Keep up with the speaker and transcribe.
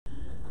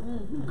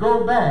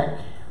Go back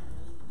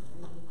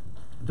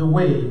the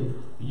way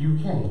you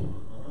came.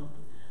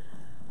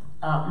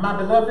 My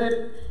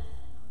beloved,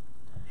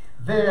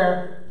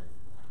 there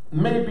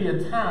may be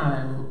a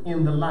time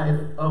in the life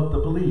of the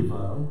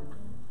believer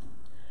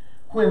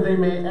when they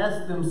may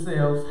ask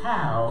themselves,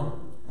 how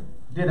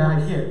did I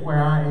get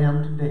where I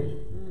am today?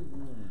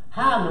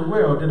 How in the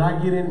world did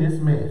I get in this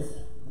mess?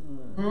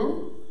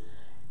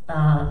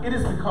 It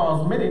is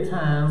because many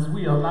times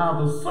we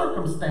allow the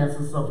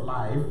circumstances of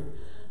life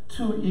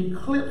to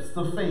eclipse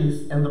the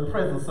face and the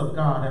presence of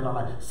God in our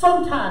life.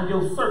 Sometimes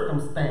your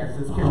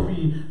circumstances can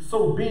be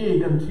so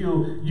big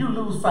until you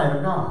lose sight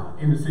of God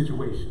in the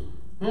situation.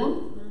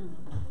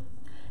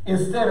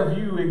 Instead of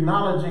you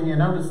acknowledging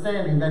and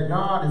understanding that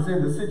God is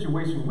in the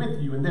situation with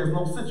you, and there's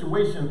no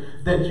situation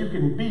that you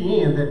can be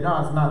in that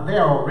God's not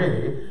there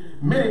already,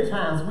 many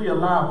times we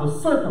allow the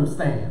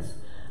circumstance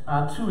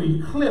to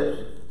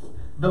eclipse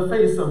the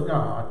face of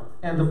God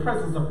and the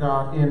presence of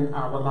God in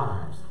our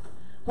lives.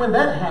 When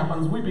that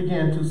happens, we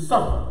begin to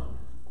suffer.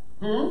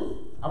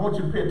 I want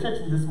you to pay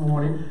attention this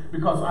morning,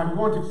 because I'm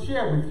going to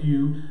share with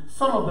you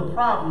some of the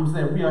problems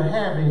that we are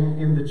having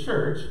in the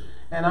church,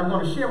 and I'm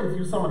going to share with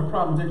you some of the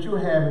problems that you're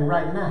having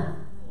right now.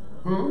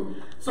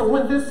 So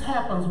when this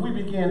happens, we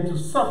begin to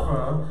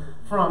suffer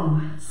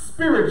from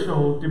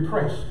spiritual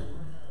depression.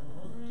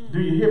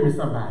 Do you hear me,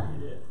 somebody?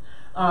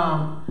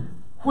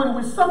 When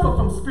we suffer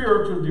from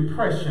spiritual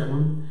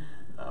depression,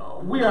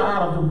 we are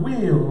out of the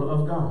will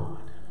of God.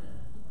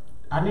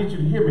 I need you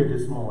to hear me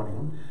this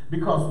morning,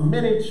 because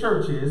many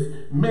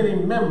churches, many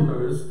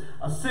members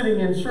are sitting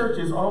in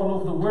churches all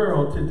over the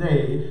world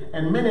today,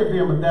 and many of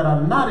them that are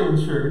not in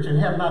church and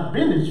have not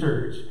been to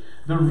church,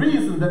 the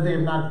reason that they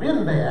have not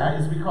been there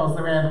is because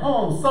they're at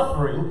home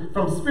suffering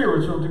from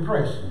spiritual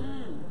depression.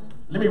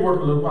 Let me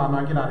work a little while and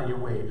I'll get out of your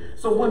way.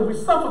 So when we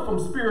suffer from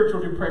spiritual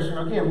depression,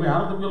 again, we're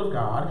out of the will of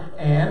God.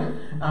 And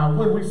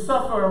when we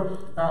suffer,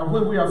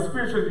 when we are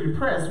spiritually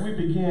depressed, we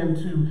begin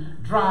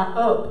to dry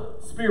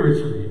up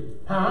spiritually,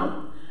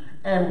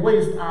 and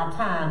waste our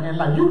time and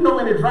life. You know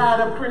any dried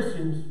up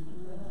Christians?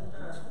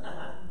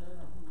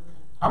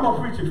 I'm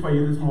going to preach it for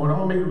you this morning.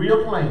 I'm going to make it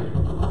real plain.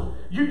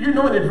 You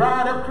know any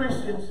dried up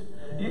Christians?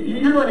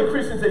 You know any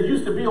Christians that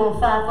used to be on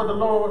fire for the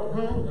Lord,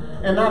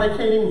 and now they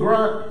can't even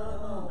grunt?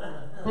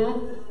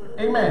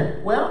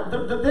 Amen. Well,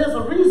 there's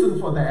a reason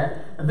for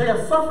that. They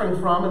are suffering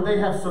from, and they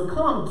have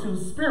succumbed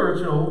to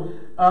spiritual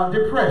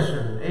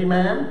depression.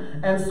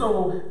 Amen. And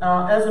so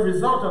as a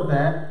result of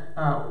that,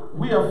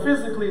 we are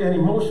physically and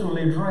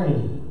emotionally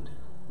drained.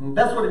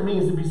 That's what it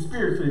means to be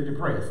spiritually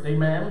depressed.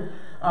 Amen.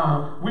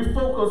 We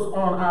focus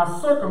on our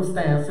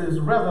circumstances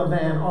rather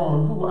than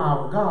on who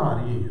our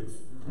God is.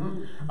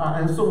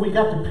 And so we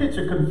got the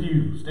picture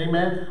confused.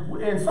 Amen.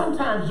 And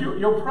sometimes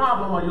your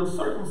problem or your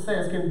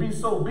circumstance can be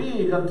so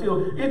big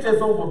until it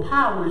just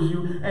overpowers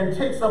you and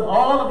takes up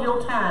all of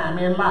your time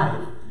in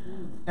life.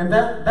 And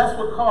that's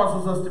what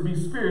causes us to be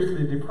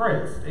spiritually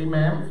depressed.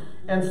 Amen.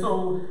 And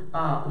so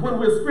when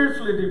we're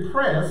spiritually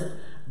depressed,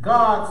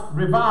 God's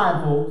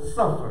revival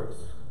suffers.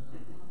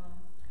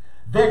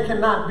 There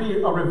cannot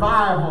be a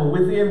revival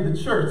within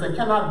the church. There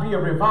cannot be a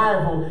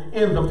revival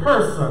in the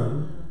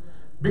person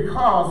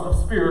because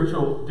of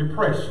spiritual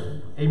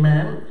depression.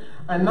 Amen.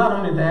 And not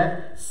only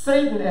that,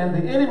 Satan and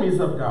the enemies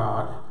of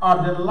God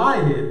are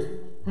delighted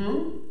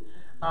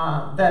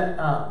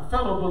that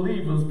fellow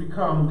believers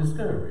become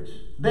discouraged.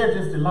 They're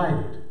just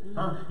delighted.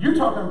 You're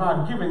talking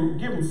about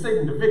giving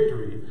Satan the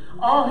victory.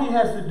 All he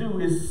has to do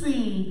is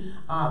see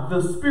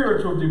the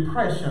spiritual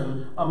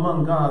depression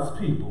among God's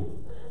people,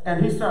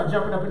 and he starts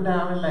jumping up and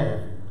down and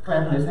laughing,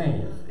 clapping his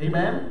hands.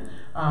 Amen.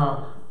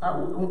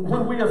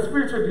 When we are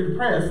spiritually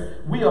depressed,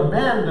 we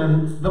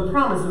abandon the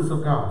promises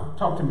of God.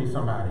 Talk to me,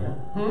 somebody.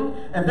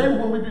 And then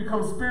when we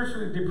become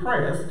spiritually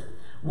depressed,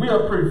 we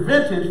are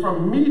prevented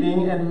from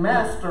meeting and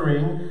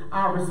mastering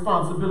our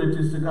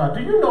responsibilities to God.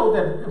 Do you know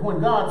that when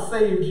God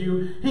saved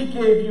you, he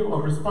gave you a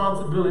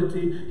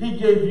responsibility. He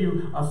gave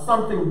you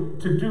something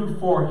to do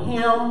for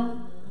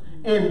him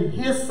in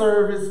his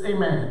service.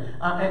 Amen.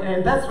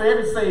 And that's for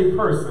every saved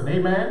person.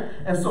 Amen.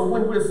 And so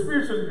when we're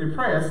spiritually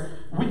depressed,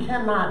 we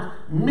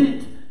cannot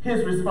meet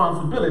his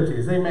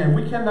responsibilities. Amen.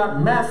 We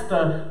cannot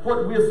master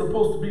what we're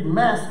supposed to be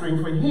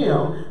mastering for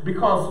him,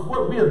 because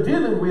what we are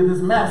dealing with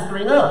is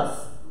mastering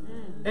us.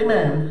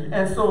 Amen.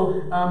 And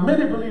so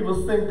many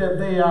believers think that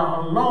they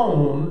are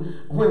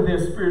alone when they're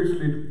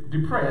spiritually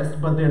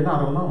depressed, but they're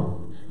not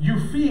alone. You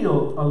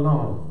feel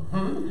alone.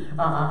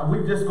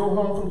 We just go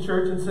home from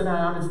church and sit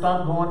down and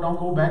stop going. Don't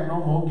go back no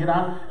more. Get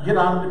out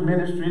of the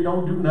ministry.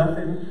 Don't do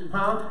nothing.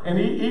 And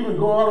even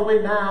go all the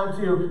way down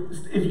to,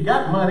 if you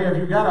got money, if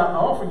you got an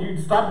offering,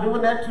 you stop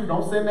doing that too.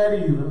 Don't send that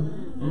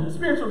either.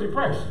 Spiritual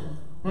depression.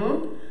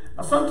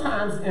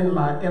 Sometimes in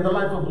the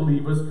life of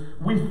believers,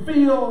 we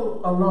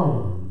feel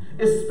alone,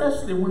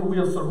 especially when we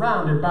are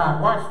surrounded by,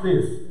 watch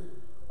this,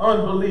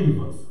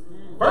 unbelievers.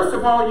 First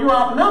of all, you're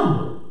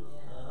outnumbered.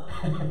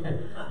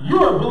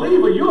 You're a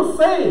believer, you're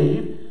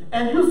saved,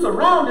 and you're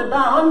surrounded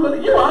by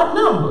unbelievers. You're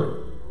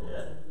outnumbered.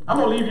 I'm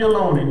going to leave you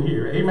alone in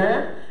here.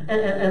 Amen.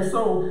 And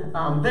so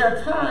there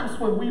are times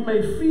when we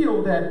may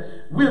feel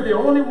that we're the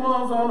only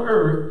ones on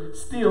earth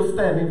still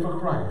standing for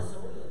Christ.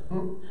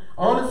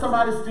 Only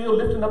somebody still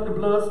lifting up the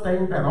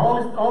blood-stained banner.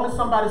 Only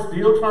somebody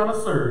still trying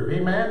to serve.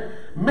 Amen.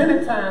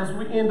 Many times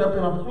we end up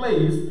in a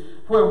place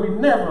where we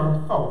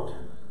never thought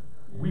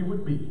we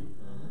would be.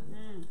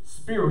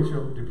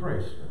 Spiritual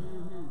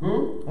depression. I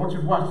want you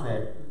to watch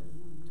that.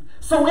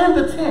 So in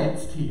the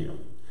text here,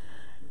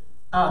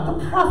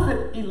 the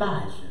prophet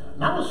Elijah.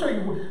 Now I'm going to show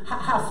you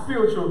how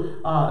spiritual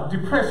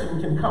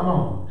depression can come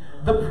on.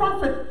 The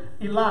prophet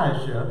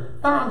Elijah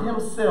found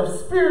himself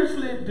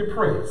spiritually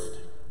depressed.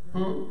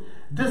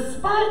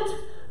 Despite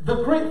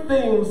the great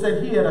things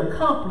that he had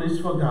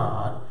accomplished for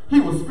God, he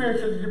was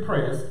spiritually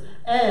depressed,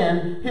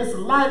 and his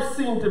life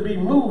seemed to be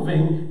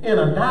moving in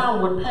a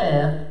downward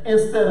path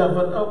instead of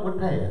an upward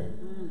path.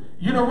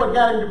 You know what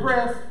got him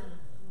depressed?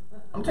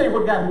 I'm telling you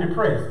what got him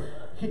depressed.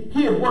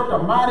 He had worked a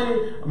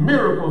mighty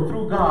miracle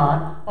through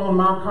God on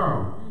Mount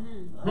Carmel.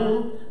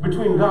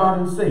 Between God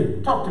and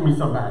Satan. Talk to me,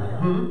 somebody.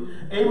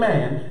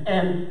 Amen.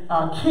 And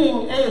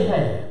King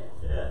Ahab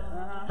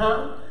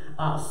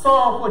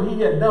saw what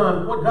he had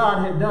done, what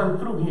God had done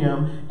through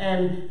him,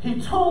 and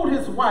he told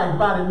his wife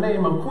by the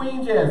name of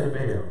Queen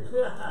Jezebel.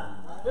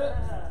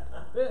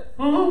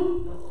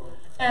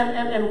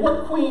 And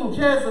what Queen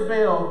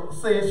Jezebel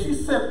said, she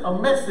sent a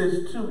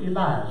message to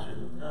Elijah.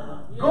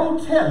 Go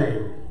tell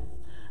him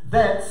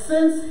that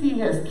since he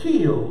has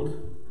killed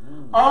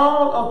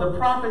all of the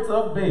prophets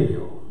of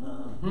Baal.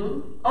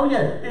 Oh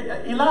yeah,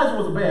 Elijah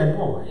was a bad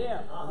boy.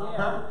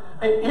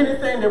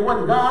 Anything that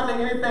wasn't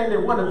godly, anything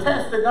that wasn't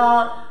attached to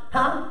God,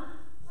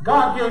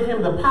 God gave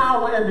him the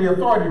power and the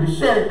authority to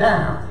shut it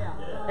down.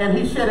 And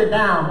he shut it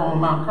down on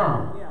Mount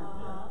Carmel.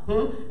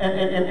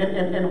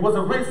 And was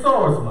a great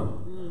swordsman.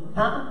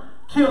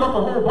 Killed up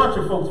a whole bunch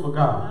of folks for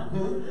God.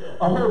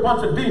 A whole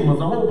bunch of demons,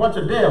 a whole bunch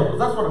of devils.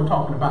 That's what I'm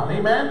talking about.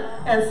 Amen?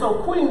 And so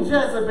Queen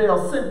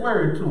Jezebel sent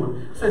word to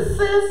him. Said,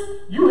 since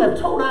you have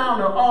tore down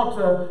the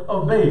altar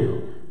of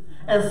Baal,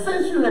 and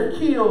since you have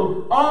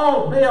killed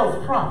all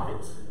Baal's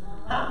prophets,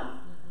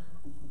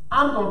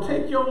 I'm going to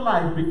take your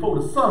life before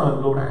the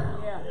sun go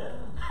down.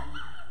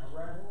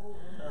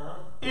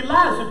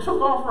 Elijah took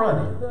off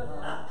running.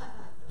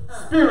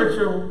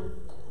 Spiritual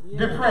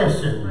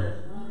depression.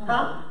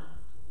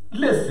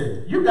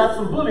 Listen, you got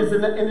some bullies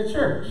in the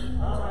church.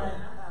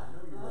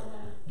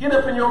 Get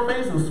up in your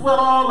face and swell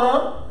all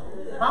up.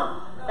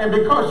 And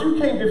because you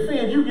can't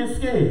defend, you get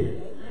scared.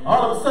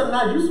 All of a sudden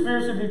now you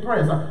spiritually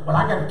depressed. Well,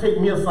 I got to take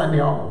me a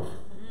Sunday off.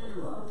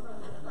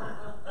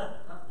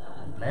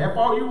 Laugh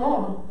all you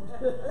want.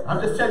 I'm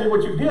just telling you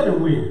what you're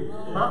dealing with.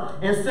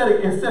 Instead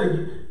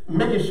of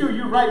making sure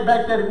you right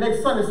back there the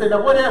next Sunday, say,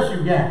 now what else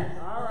you got?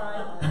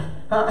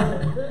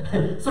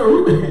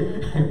 So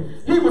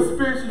he was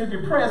spiritually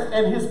depressed,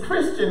 and his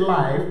Christian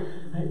life,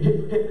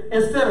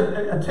 instead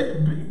of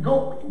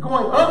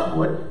going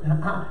upward,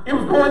 it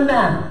was going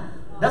down.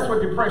 That's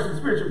what depression,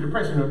 spiritual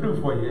depression will do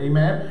for you,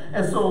 amen?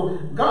 And so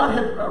God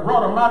had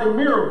wrought a mighty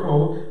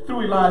miracle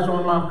through Elijah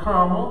on Mount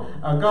Carmel.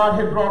 God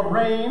had brought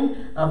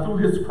rain through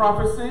his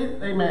prophecy,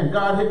 amen.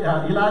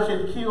 Elijah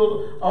had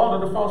killed all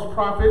of the false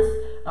prophets,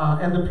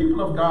 and the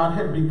people of God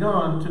had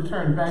begun to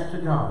turn back to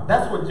God.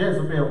 That's what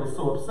Jezebel was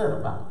so upset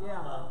about.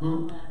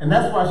 And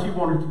that's why she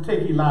wanted to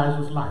take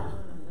Elijah's life.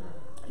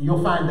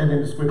 You'll find that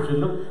in the scripture.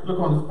 Look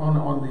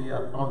on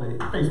the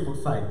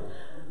Facebook site.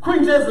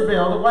 Queen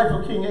Jezebel, the wife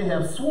of King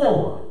Ahab,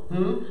 swore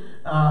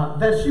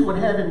that she would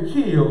have him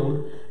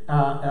killed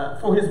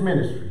for his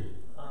ministry.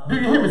 Do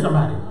you hear me,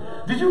 somebody?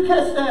 Did you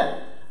catch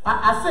that?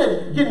 I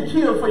said getting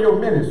killed for your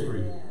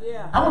ministry.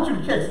 I want you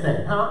to catch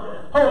that,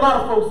 Whole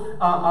lot of folks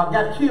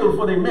got killed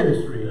for their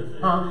ministry,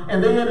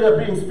 and they ended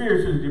up being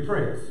spiritually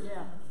depressed.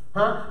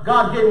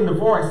 God gave them the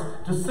voice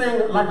to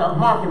sing like a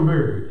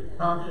mockingbird,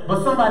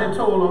 but somebody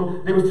told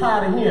them they was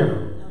tired of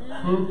hearing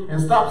them,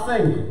 and stopped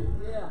singing.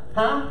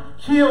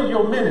 Kill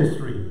your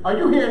ministry. Are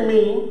you hearing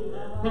me?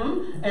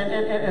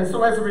 And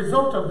so as a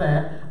result of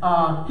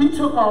that, he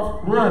took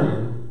off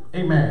running.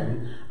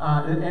 Amen.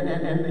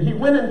 And he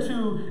went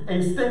into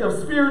a state of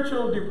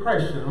spiritual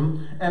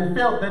depression and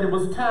felt that it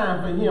was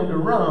time for him to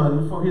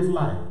run for his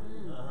life.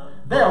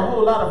 There are a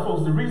whole lot of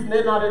folks. The reason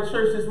they're not at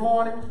church this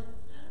morning,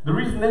 the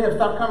reason they have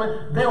stopped coming,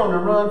 they're on the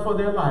run for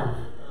their life.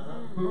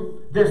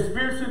 They're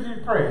spiritually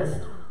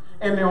depressed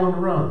and they're on the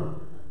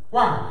run.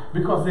 Why?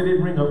 Because they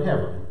didn't ring up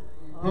heaven.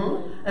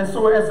 And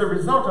so as a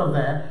result of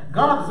that,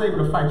 God is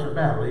able to fight your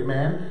battle,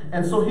 amen?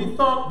 And so he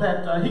thought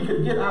that he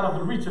could get out of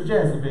the reach of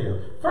Jezebel.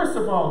 First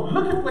of all,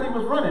 look at what he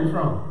was running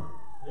from.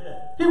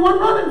 He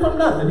wasn't running from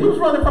nothing. He was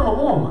running from a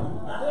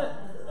woman.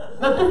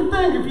 Now, different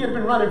thing if he had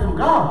been running from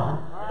God,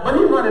 but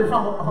he was running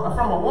from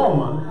a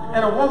woman,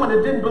 and a woman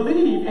that didn't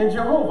believe in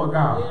Jehovah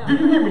God. Do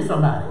you hear me,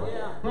 somebody?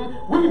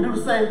 We can do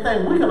the same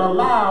thing. We can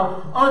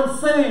allow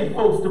unsaved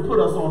folks to put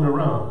us on the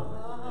run.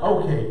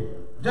 Okay.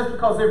 Just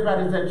because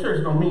everybody's at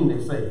church don't mean they're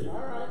saved.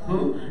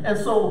 And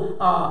so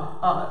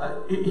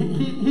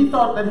he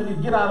thought that he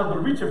could get out of the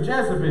reach of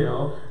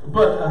Jezebel,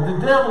 but the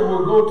devil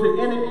will go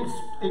to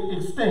any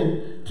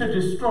extent to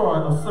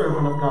destroy a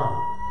servant of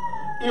God.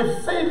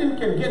 If Satan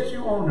can get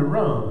you on the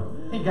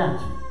run, he got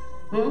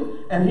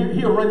you. And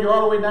he'll run you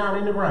all the way down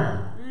in the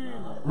ground.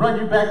 Run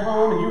you back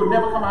home, and you will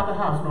never come out the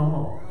house no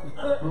more.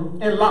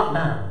 In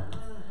lockdown.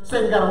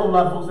 Satan got a whole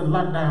lot of folks in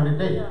lockdown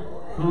today.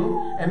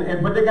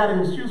 But they got an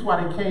excuse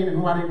why they can't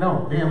and why they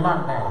don't. They're in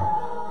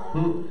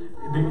lockdown.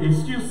 The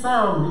excuse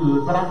sounds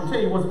good, but I can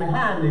tell you what's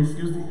behind the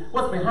excuse.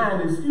 What's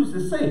behind the excuse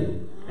is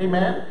Satan.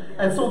 Amen?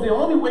 And so the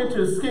only way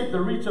to escape the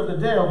reach of the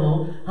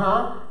devil,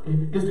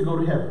 is to go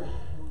to heaven.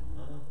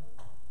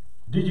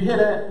 Did you hear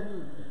that?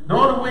 The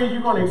only way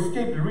you're going to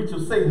escape the reach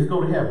of Satan is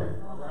go to heaven.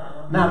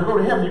 Now, to go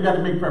to heaven, you got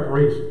to make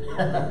preparation.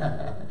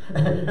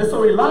 And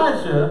so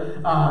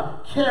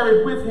Elijah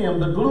carried with him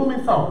the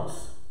gloomy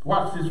thoughts.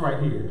 Watch this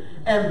right here.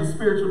 And the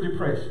spiritual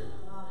depression.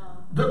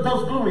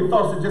 Those gloomy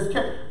thoughts that just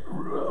kept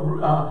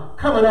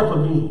coming up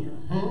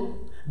again.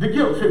 The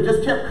guilt trip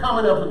just kept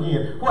coming up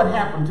again. What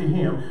happened to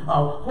him?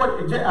 What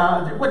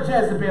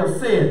Jezebel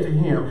said to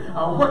him?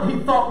 What he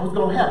thought was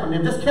going to happen to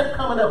him just kept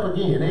coming up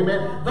again.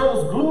 Amen.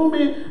 Those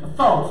gloomy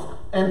thoughts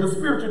and the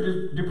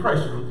spiritual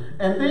depression.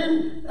 And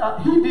then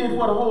he did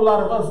what a whole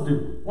lot of us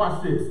do.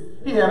 Watch this.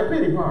 He had a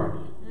pity party.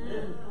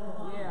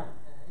 Yeah.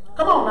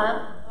 Come on,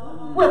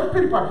 man. Where's the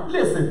pity party?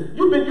 Listen,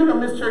 you've been in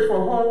this church for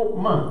a whole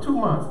month, 2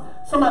 months.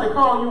 Somebody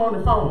called you on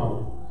the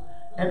phone.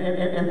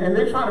 And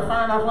they're trying to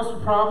find out what's the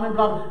problem and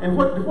blah, blah. And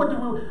what do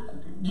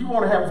you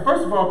want to have?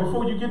 First of all,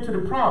 before you get to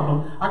the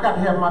problem, I got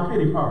to have my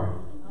pity party.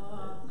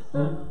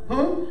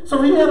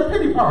 So he had a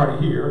pity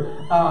party here.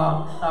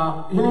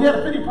 And he had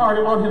a pity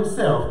party on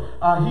himself.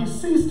 He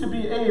ceased to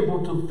be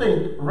able to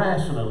think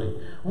rationally.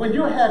 When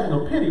you're having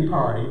a pity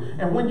party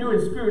and when you're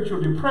in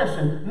spiritual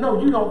depression, no,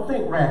 you don't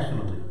think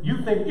rationally.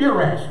 You think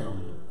irrationally.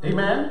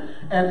 Amen?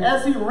 And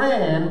as he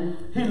ran,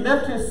 he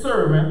left his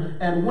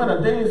servant and went a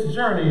day's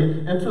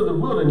journey into the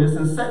wilderness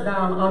and sat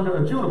down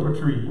under a juniper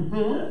tree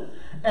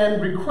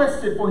and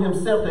requested for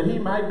himself that he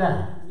might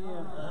die.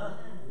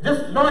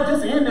 Lord,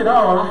 just end it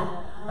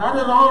all. I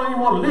don't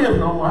even want to live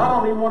no more. I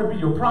don't even want to be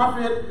your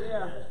prophet.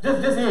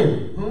 Just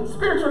end it.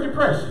 Spiritual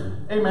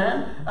depression.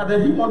 Amen?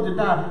 That he wanted to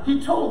die. He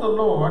told the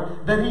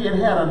Lord that he had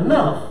had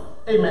enough.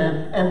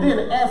 Amen? And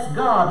then asked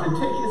God to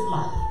take his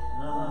life.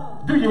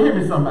 Do you hear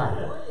me,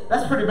 somebody?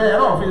 That's pretty bad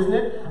off, isn't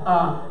it?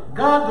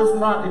 God does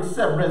not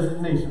accept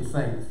resignation,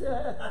 saints.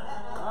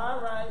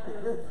 All right.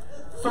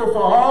 So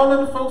for all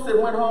of the folks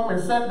that went home and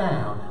sat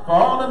down, for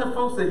all of the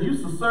folks that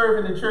used to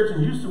serve in the church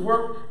and used to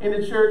work in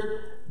the church,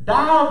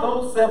 dial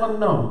those 7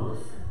 numbers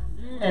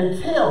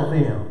and tell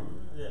them.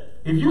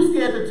 If you're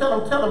scared to tell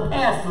them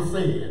Pastor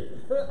said.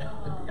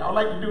 Y'all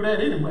like to do that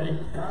anyway.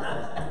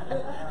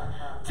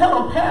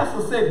 Tell them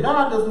Pastor said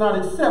God does not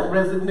accept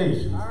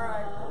resignations. All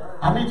right.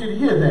 I need you to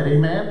hear that,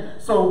 amen?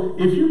 So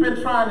if you've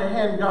been trying to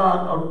hand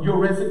God your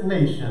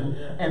resignation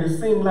and it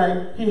seems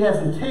like he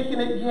hasn't taken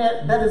it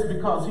yet, that is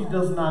because he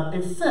does not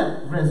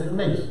accept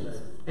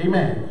resignations.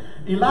 Amen.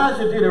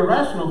 Elijah did a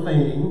rational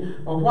thing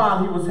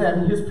while he was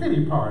having his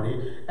pity party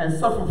and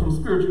suffering from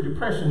spiritual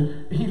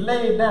depression. He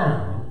laid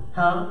down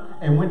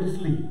and went to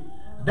sleep.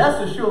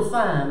 That's a sure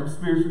sign of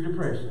spiritual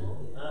depression.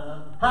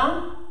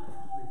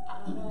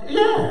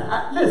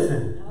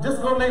 Listen,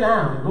 just go lay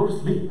down and go to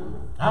sleep.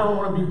 I don't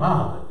want to be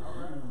bothered.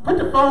 Put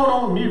the phone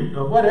on mute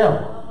or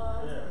whatever.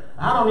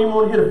 I don't even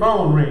want to hear the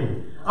phone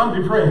ring.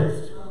 I'm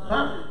depressed.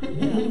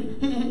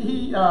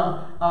 He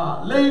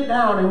laid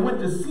down and went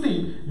to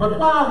sleep. But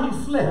while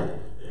he slept,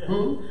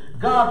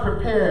 God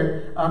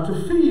prepared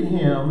to feed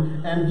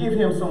him and give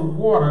him some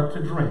water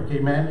to drink.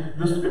 Amen.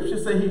 The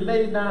scriptures say he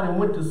laid down and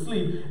went to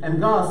sleep, and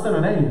God sent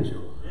an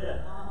angel.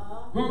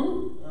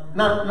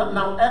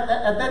 Now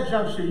at that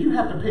juncture, you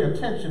have to pay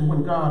attention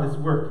when God is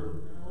working.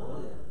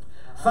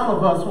 Some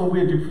of us, when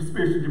we're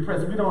spiritually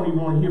depressed, we don't even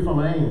want to hear from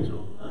an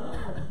angel.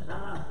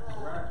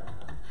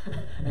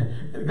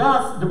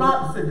 The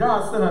Bible said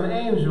God sent an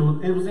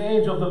angel, it was the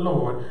angel of the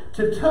Lord,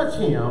 to touch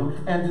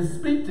him and to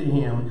speak to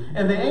him.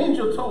 And the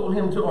angel told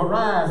him to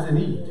arise and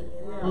eat.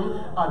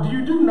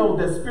 Do know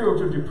that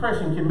spiritual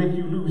depression can make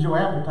you lose your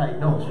appetite,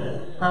 don't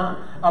you?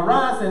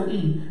 Arise and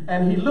eat.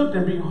 And he looked,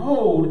 and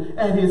behold,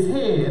 at his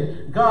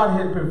head, God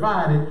had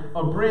provided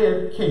a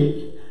bread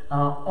cake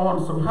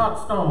on some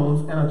hot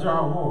stones and a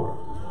jar of water.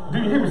 Do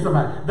you hear me,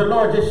 somebody? The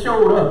Lord just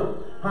showed up,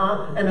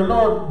 and the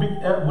Lord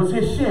was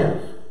his chef,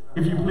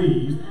 if you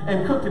please,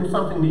 and cooked him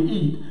something to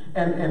eat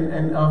and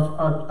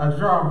a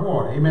jar of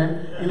water.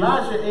 Amen.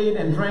 Elijah ate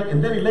and drank,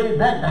 and then he laid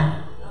back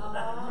down.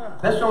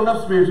 That's showing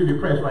up spiritually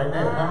depressed right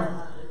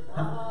there.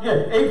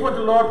 Ate what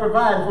the Lord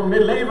provided for him.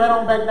 Then laid right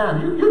on back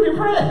down. You're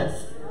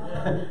depressed.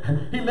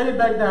 He laid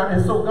back down,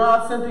 and so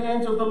God sent the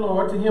angel of the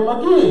Lord to him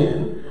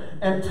again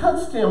and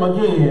touched him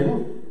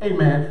again.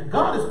 Amen.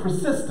 God is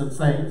persistent,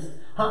 saints.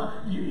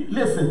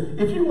 Listen,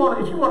 if you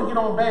want to get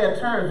on bad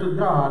terms with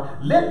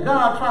God, let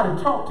God try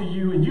to talk to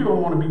you and you don't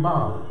want to be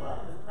bothered.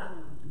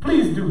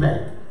 Please do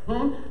that.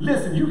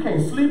 Listen, you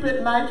can't sleep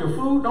at night. Your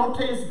food don't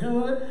taste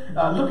good.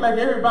 Look like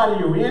everybody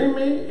your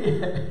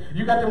enemy.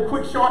 You got them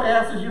quick, short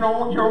answers. You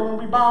don't want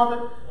to be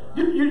bothered.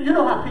 You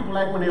know how people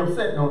act when they're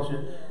upset, don't you?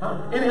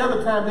 Any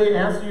other time they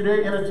answer you,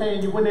 they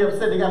entertain you. When they're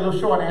upset, they got a little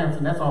short answer,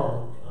 and that's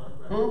all.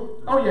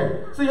 Oh,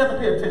 yeah. So you have to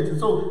pay attention.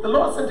 So the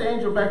Lord sent the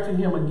angel back to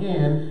him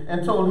again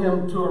and told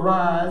him to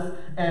arise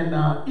and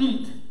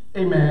eat,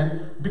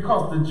 amen,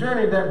 because the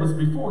journey that was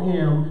before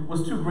him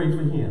was too great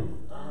for him.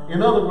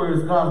 In other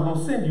words, God's going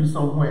to send you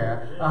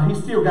somewhere. He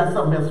still got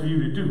something else for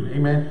you to do.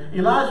 Amen.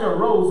 Elijah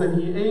arose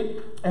and he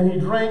ate and he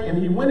drank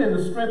and he went in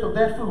the strength of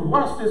that food.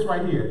 Watch this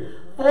right here.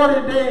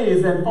 40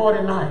 days and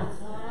 40 nights.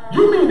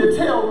 You mean to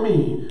tell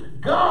me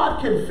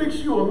God can fix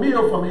you a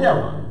meal from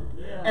heaven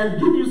and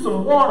give you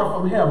some water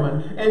from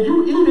heaven and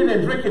you eat it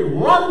and drink it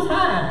one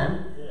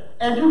time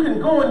and you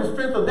can go in the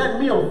strength of that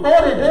meal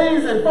 40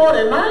 days and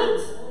 40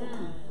 nights?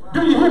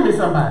 Do you hear me,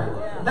 somebody?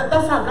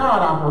 That's how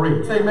God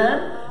operates.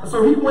 Amen.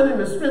 So he went in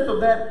the strength of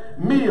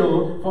that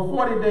meal for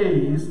 40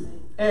 days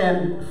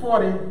and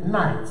 40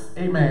 nights.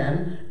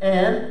 Amen.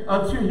 And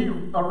until he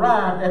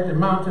arrived at the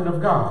mountain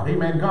of God.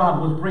 Amen.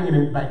 God was bringing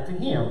him back to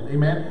him.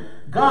 Amen.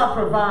 God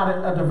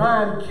provided a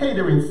divine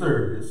catering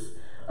service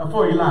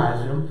for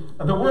Elijah.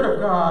 The word of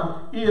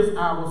God is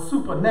our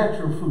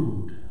supernatural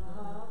food.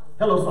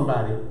 Hello,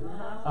 somebody.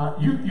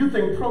 You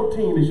think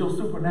protein is your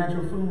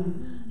supernatural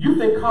food? You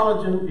think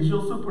collagen is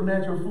your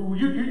supernatural food?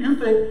 You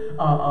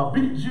think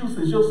beet juice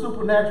is your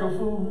supernatural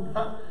food?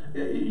 Huh?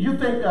 You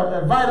think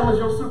vitamins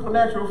your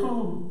supernatural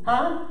food?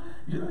 Huh?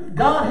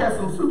 God has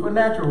some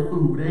supernatural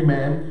food,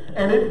 amen,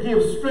 and it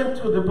gives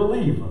strength to the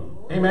believer,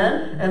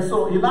 amen. And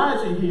so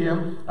Elijah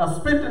here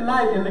spent the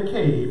night in the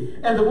cave,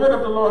 and the word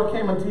of the Lord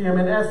came unto him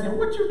and asked him,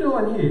 "What you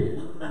doing here?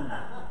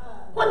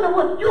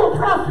 What? You're a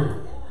prophet.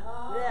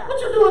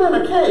 What you doing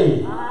in a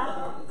cave?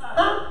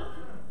 Huh?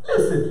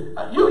 Listen,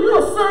 you're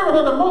a servant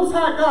of the Most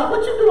High God.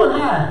 What you doing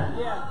high?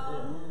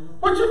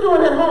 What you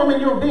doing at home in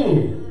your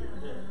den?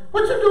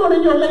 What you doing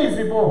in your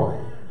lazy boy?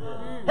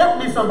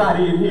 Help me,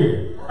 somebody in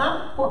here.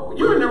 Huh? Well,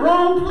 you're in the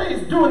wrong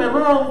place doing the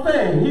wrong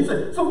thing." He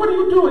said, "So what are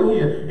you doing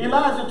here?"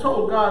 Elijah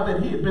told God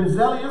that he had been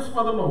zealous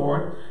for the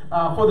Lord,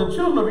 for the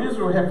children of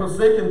Israel had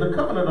forsaken the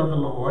covenant of the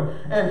Lord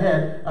and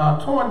had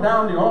torn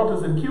down the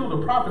altars and killed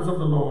the prophets of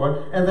the Lord,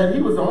 and that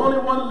he was the only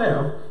one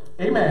left.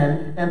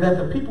 Amen. And that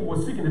the people were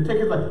seeking to take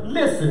his life.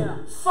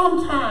 Listen,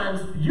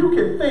 sometimes you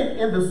can think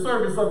in the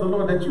service of the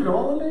Lord that you're the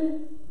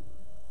only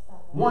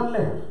one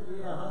left.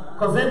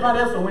 Because everybody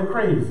else went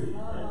crazy.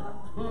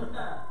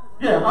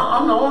 Yeah,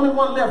 I'm the only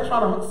one left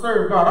trying to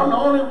serve God. I'm the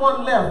only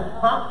one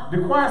left. Huh? The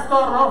choir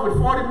started off with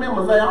 40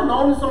 members. Hey, I'm the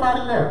only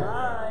somebody left.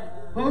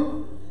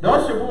 The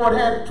usher board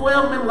had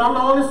 12 members. I'm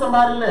the only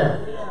somebody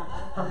left.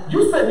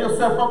 You setting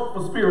yourself up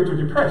for spiritual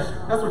depression.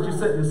 That's what you're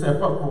setting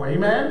yourself up for,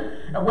 amen?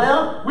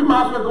 Well, we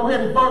might as well go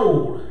ahead and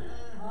fold.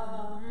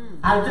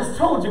 I just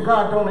told you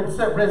God don't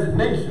accept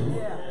resignation.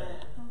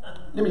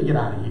 Let me get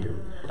out of here.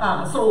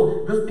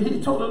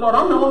 He told the Lord,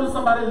 I'm the only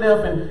somebody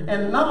left,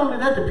 and not only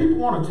that, the people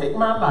want to take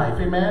my life,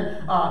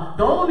 amen.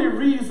 The only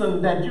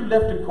reason that you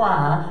left the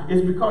choir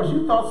is because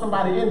you thought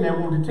somebody in there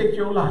wanted to take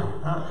your life.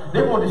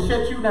 They wanted to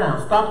shut you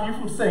down, stop you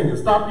from singing,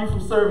 stop you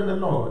from serving the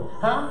Lord.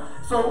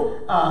 So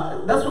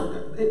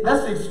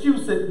that's the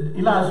excuse that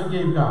Elijah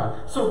gave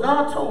God. So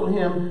God told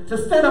him to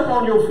stand up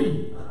on your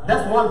feet.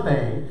 That's one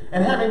thing.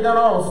 And having done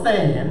all,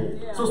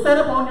 stand. So stand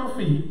up on your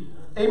feet,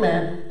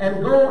 amen,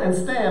 and go and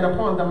stand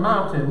upon the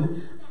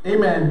mountain,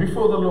 amen,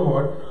 before the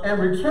Lord,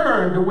 and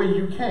return the way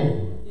you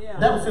came.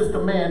 That was his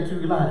command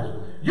to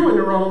Elijah. You're in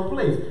the wrong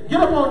place.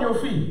 Get up on your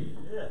feet.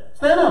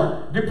 Stand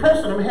up.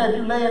 Depression will have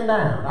you laying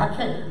down.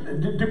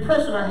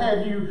 Depression will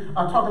have you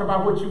talking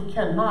about what you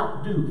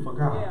cannot do for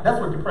God. That's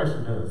what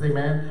depression does,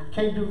 amen.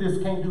 Can't do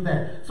this, can't do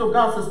that. So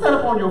God says, stand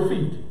up on your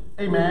feet,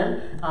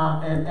 amen.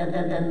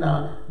 And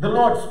the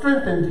Lord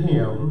strengthened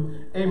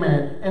him,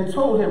 amen, and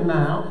told him,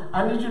 now,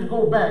 I need you to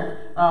go back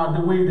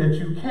the way that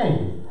you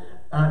came.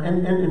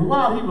 And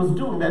while he was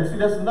doing that, see,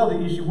 that's another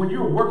issue. When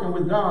you're working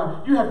with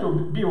God, you have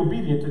to be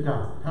obedient to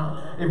God.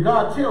 If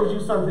God tells you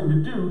something to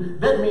do,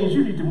 that means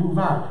you need to move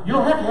out. You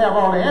don't have to have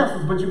all the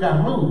answers, but you got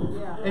to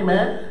move.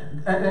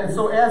 Amen. And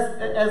so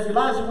as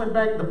Elijah went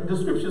back, the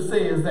scripture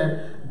says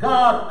that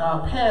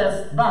God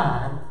passed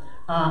by,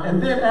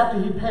 and then after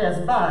he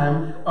passed by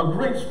him, a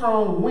great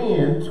strong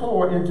wind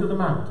tore into the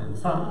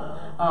mountains,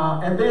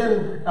 and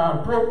then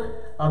broke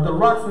the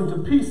rocks into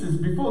pieces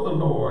before the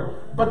Lord.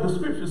 But the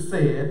scripture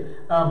said,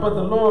 but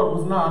the Lord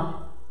was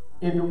not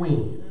in the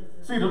wind.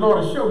 See, the Lord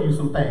will show you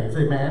some things,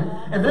 amen.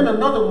 And then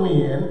another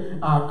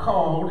wind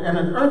called, and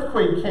an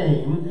earthquake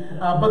came,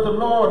 but the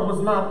Lord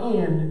was not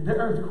in the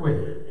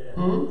earthquake.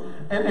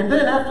 And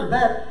then after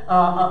that,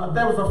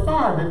 there was a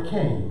fire that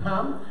came,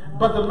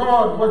 but the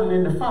Lord wasn't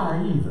in the fire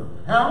either.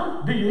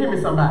 Do you hear me,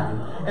 somebody?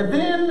 And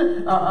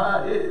then,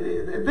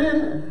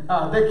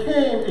 there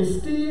came a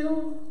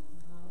still,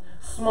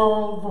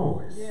 small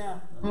voice.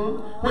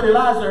 When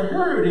Elijah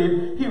heard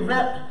it, he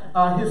wrapped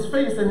his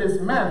face in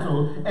his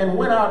mantle and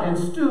went out and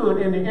stood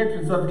in the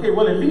entrance of the cave.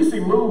 Well, at least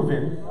he's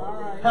moving.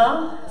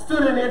 Still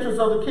stood in the entrance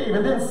of the cave.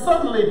 And then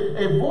suddenly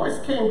a voice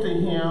came to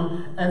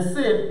him and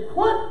said,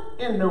 "What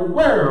in the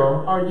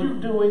world are you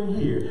doing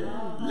here?"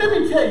 Let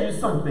me tell you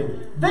something.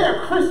 There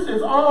are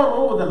Christians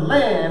all over the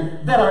land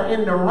that are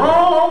in the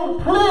wrong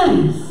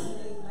place.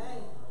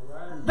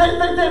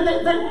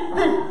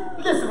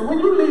 Listen, when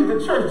you leave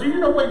the church, do you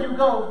know where you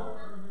go?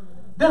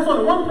 There's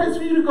only one place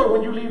for you to go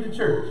when you leave the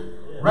church.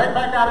 Right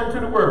back out into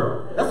the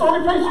world. That's the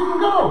only place you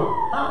can go.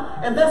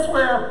 And that's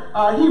where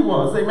he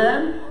was,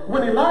 amen?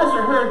 When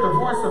Elijah heard the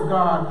voice of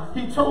God,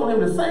 he told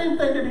him the same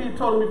thing that he had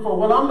told him before.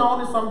 "Well, I'm known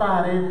to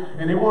somebody,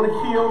 and they want to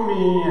kill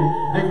me,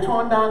 and they've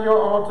torn down your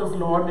altars,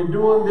 Lord. They're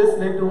doing this,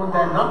 and they're doing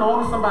that. And I'm the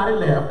only somebody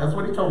left." That's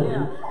what he told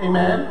him,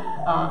 amen?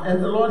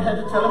 And the Lord had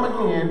to tell him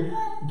again,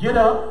 "Get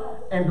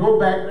up and go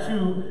back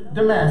to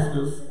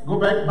Damascus. Go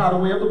back by the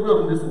way of the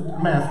wilderness in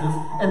Damascus.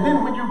 And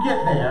then when you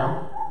get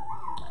there,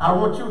 I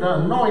want you to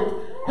anoint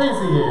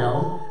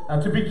Hazael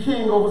to be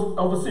king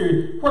over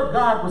Syria." What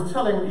God was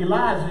telling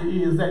Elijah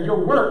is that your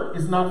work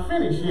is not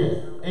finished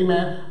yet.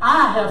 Amen.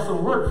 I have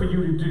some work for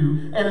you to do,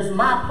 and it's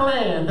my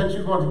plan that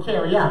you're going to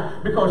carry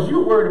out, because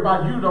you're worried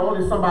about you the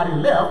only somebody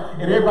left,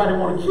 and everybody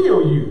want to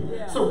kill you.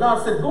 Yeah. So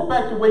God said, go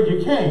back the way you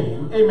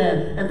came.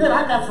 Amen. And then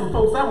I got some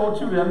folks I want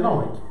you to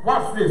anoint.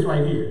 Watch this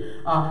right here.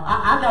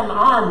 I got an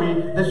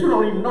army that you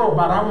don't even know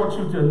about. I want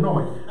you to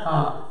anoint.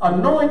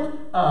 Anoint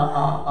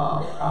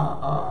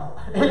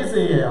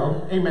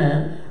Hazael,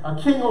 amen,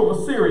 king over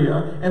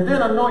Syria, and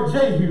then anoint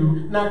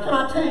Jehu. Now, can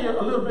I tell you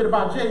a little bit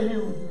about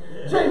Jehu?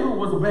 Jehu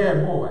was a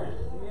bad boy.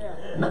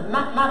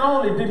 Not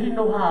only did he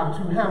know how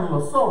to handle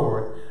a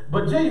sword,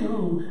 but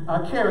Jehu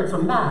carried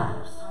some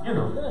knives, you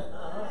know.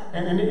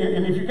 And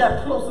if you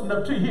got close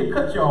enough to, he'd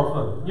cut you off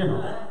of it, you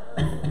know.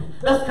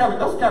 That's kind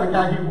of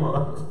guy he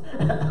was.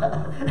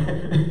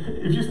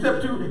 If you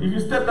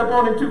stepped up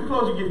on him too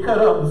close, you get cut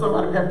up, and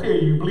somebody would have to tell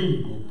you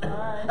bleed.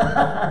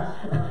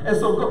 And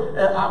so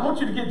I want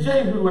you to get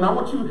Jehu, and I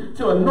want you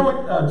to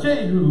anoint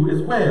Jehu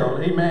as well,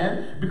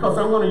 amen, because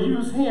I'm going to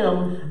use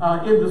him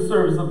in the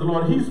service of the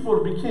Lord. He's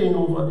supposed to be king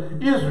over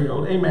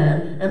Israel,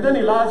 amen. And then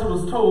Elijah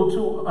was told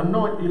to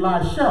anoint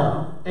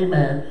Elisha,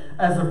 amen,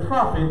 as a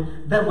prophet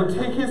that would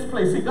take his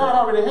place. See, God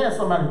already has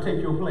somebody to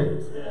take your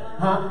place,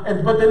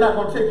 but they're not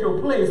going to take your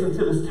place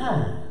until it's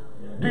time.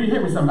 Do you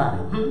hear me, somebody?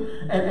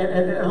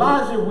 And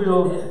Elijah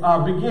will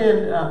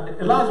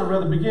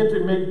begin to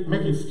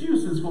make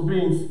excuses for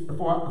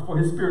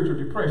his spiritual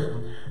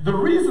depression. The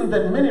reason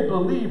that many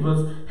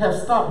believers have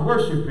stopped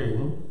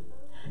worshiping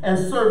and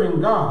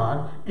serving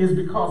God is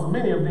because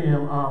many of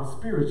them are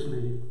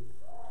spiritually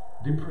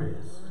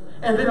depressed.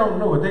 And they don't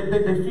know it.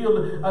 They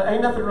feel,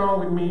 ain't nothing wrong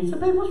with me. So,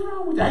 baby, what's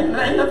wrong with you?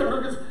 Ain't nothing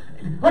wrong with this.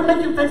 What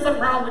makes you think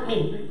something wrong with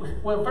me?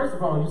 Well, first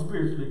of all, you're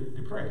spiritually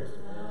depressed,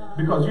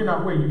 because you're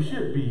not where you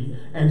should be,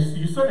 and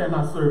you certainly are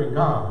not serving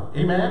God.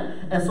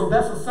 Amen? And so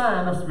that's a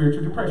sign of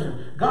spiritual depression.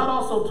 God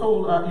also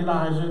told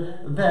Elijah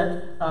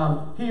that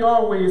he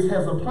always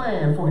has a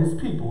plan for his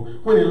people.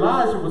 When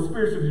Elijah was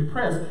spiritually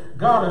depressed,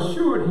 God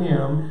assured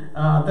him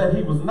that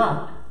he was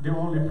not the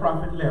only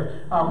prophet left.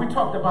 We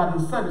talked about in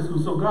Sunday school.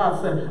 So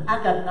God said,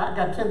 I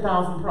got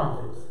 10,000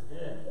 prophets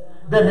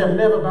that have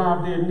never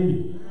bowed their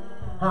knee.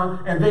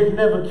 And they've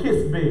never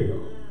kissed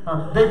Baal.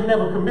 They've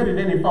never committed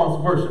any false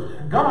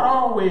worship. God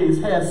always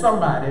has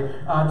somebody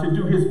to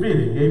do his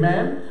bidding.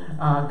 Amen.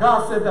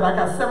 God said that I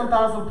got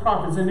 7,000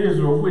 prophets in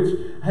Israel which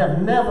have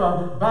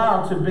never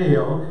bowed to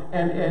Baal,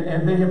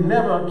 and they have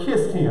never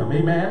kissed him.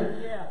 Amen.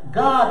 Yeah.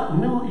 God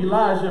knew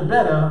Elijah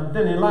better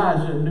than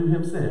Elijah knew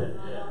himself.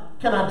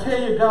 Can I tell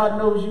you, God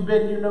knows you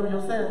better than you know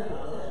yourself?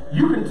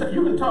 You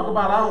can talk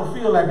about I don't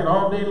feel like it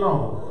all day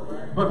long.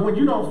 But when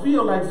you don't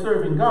feel like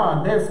serving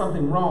God, there's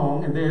something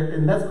wrong, and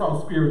that's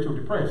called spiritual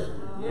depression.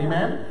 Yeah.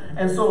 Amen?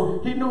 And so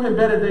he knew him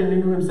better than he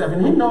knew himself.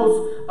 And he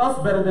knows us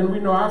better than we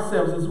know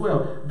ourselves as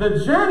well. The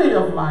journey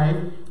of life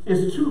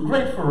is too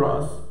great for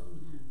us.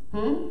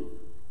 And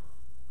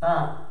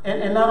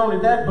not only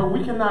that, but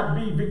we cannot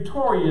be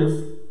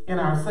victorious in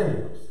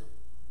ourselves.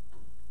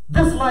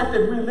 This life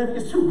that we live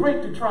is too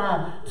great to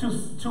try to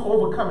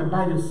overcome it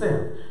by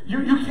yourself.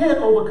 You can't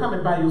overcome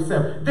it by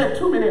yourself. There are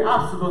too many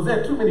obstacles. There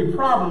are too many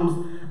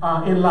problems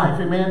in life.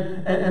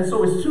 Amen. And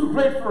so it's too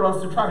great for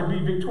us to try to be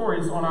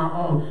victorious on our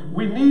own.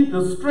 We need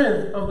the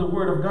strength of the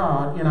Word of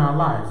God in our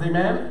lives.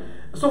 Amen.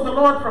 So the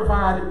Lord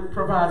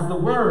provides the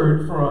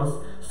Word for us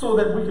so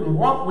that we can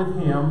walk with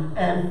Him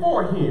and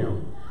for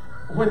Him.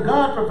 When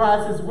God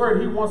provides His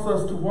Word, He wants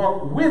us to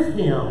walk with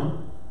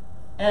Him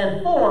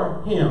and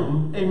for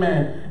Him.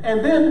 Amen.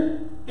 And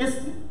then it's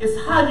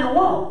how you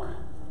walk.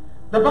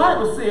 The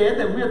Bible said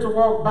that we're to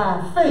walk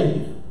by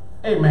faith.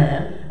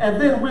 Amen. And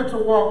then we're to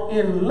walk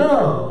in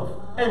love.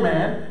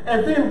 Amen.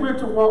 And then we're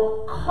to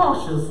walk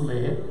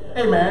cautiously.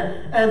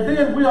 Amen. And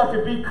then we ought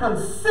to be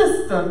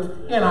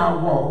consistent in our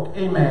walk.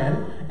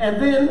 Amen.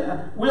 And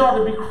then we ought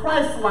to be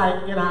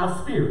Christ-like in our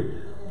spirit.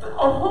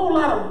 A whole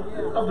lot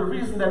of the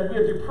reason that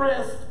we're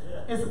depressed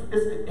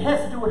it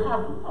has to do with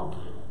how we walk.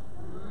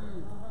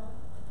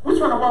 We're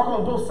trying to walk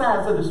on both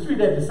sides of the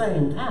street at the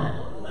same time.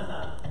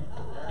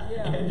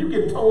 And you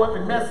get tore up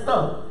and messed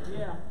up.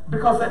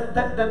 because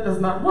that does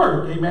not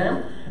work.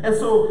 Amen. And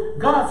so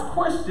God's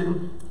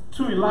question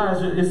to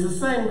Elijah is the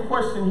same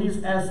question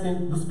he's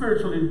asking the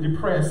spiritually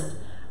depressed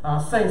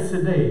saints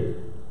today.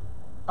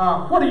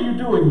 What are you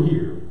doing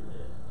here?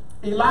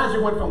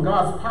 Elijah went from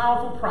God's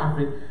powerful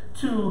prophet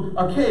to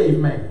a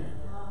caveman.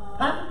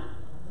 Huh?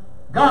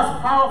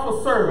 God's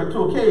powerful servant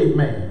to a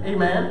caveman.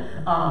 Amen.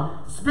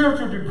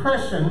 Spiritual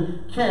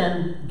depression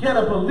can get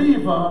a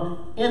believer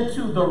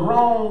into the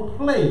wrong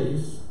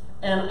place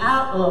and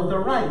out of the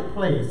right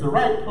place. The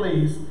right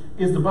place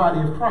is the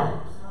body of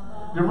Christ.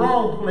 The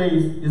wrong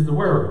place is the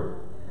world.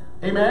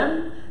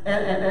 Amen.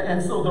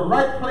 And so the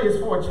right place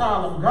for a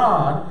child of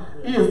God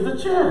is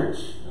the church.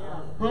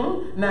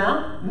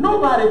 Now,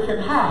 nobody can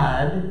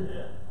hide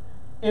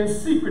in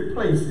secret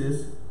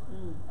places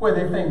where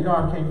they think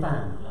God can't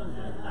find them.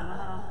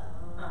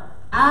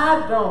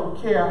 I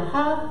don't care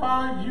how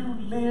far you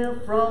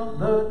live from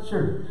the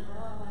church.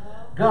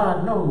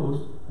 God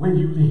knows where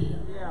you live.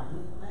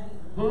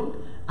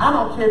 I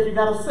don't care if you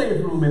got a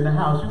safe room in the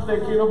house. You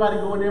think can't nobody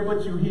go in there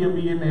but you hear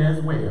me in there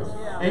as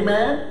well.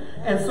 Amen.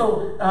 And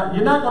so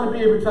you're not going to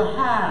be able to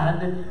hide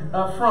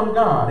from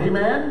God.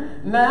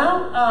 Amen.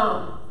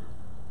 Now,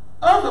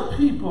 other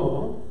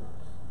people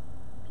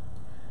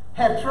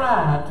have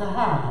tried to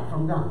hide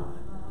from God.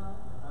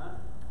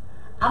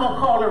 I'm going to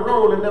call it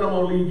roll and then I'm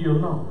going to leave you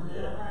alone.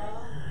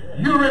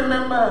 You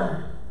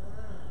remember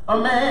a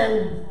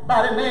man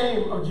by the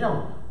name of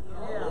Jonah.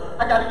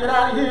 I got to get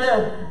out of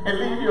here and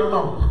leave you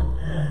alone.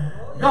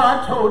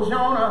 God told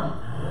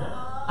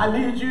Jonah, I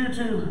need you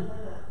to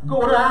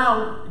go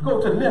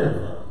to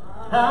Nineveh.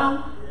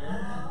 Huh?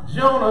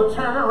 Jonah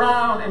turned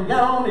around and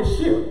got on his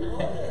ship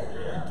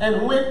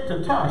and went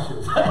to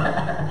Tarshish.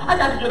 I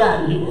got to get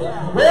out of here.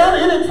 Well,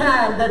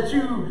 anytime that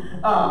you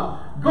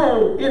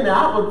go in the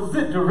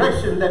opposite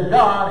direction that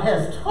God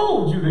has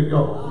told you to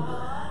go,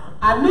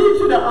 I need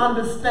you to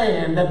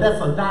understand that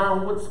that's a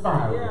downward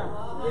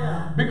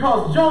spiral.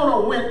 Because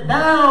Jonah went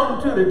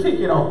down to the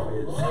ticket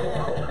office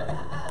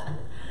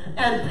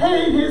and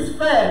paid his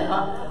fare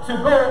to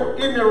go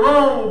in the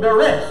wrong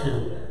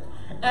direction.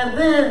 And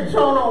then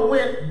Jonah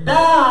went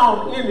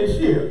down in the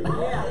ship.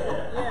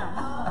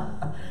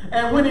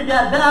 And when he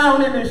got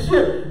down in the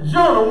ship,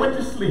 Jonah went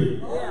to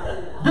sleep.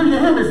 Do you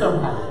hear me,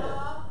 somebody?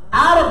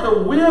 Out of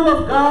the will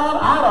of God,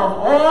 out of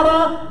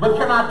order. But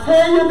can I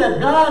tell you that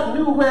God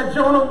knew where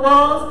Jonah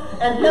was?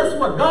 And guess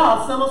what?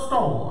 God sent a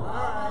storm.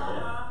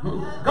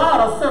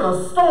 God will send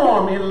a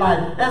storm in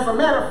life. As a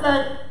matter of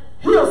fact,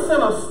 he'll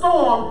send a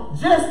storm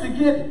just to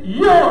get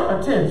your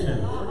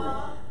attention.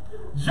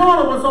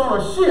 Jonah was on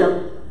a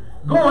ship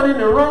going in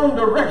the wrong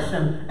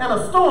direction, and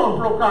a storm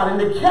broke out, and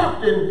the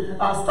captain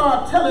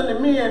started telling the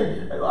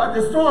men,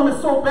 the storm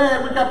is so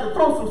bad we got to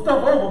throw some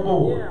stuff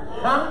overboard.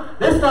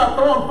 They started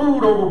throwing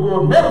food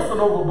overboard, medicine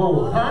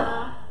overboard.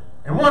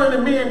 And one of the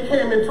men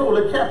came and told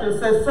the captain,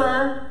 said,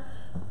 sir,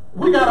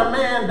 we got a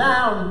man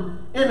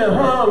down in the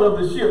hull of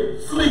the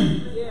ship,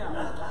 sleep.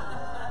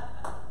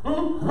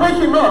 Wake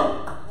him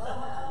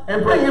up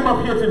and bring him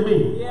up here to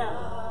me.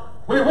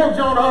 When he woke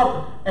Jonah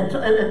up and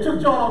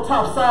took Jonah on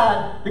top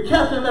side, the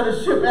captain of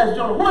the ship asked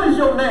Jonah, what is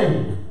your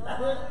name?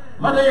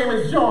 My name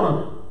is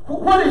Jonah.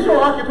 What is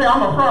your occupation?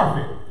 I'm a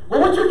prophet.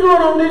 Well, what you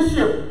doing on this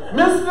ship?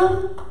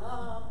 Mister,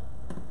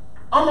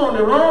 I'm on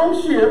the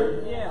wrong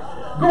ship,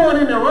 going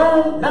in the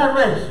wrong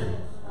direction.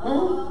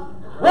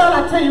 Well,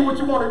 I tell you what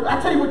you want to do.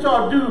 I tell you what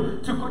y'all do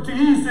to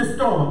ease this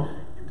storm.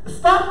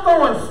 Stop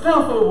throwing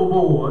stuff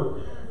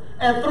overboard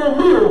and throw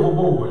me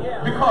overboard,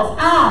 because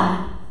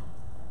I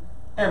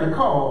am the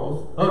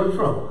cause of the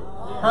trouble.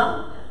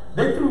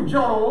 They threw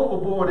Jonah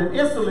overboard and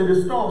instantly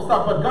the storm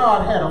stopped, but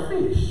God had a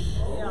fish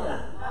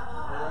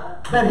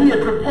that he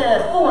had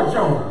prepared for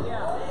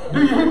Jonah.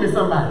 Do you hear me,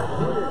 somebody?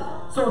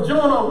 So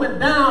Jonah went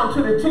down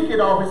to the ticket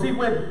office. He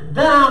went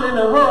down in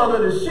the hull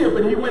of the ship,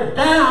 and he went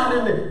down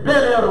in the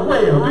belly of the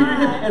whale. Do you hear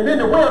me? And then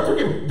the whale took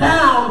him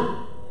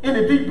down in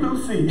the deep blue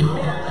sea.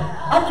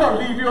 I'm trying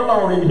to leave you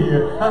alone in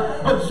here.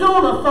 But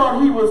Jonah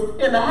thought he was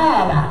in the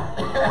hideout.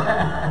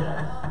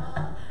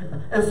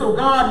 And so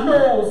God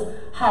knows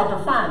how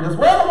to find us.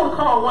 Well, I'm going to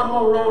call one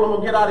more roll. I'm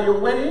going to get out of your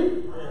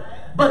way.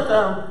 But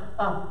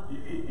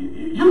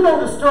you know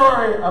the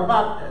story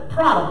about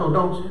Prodigal,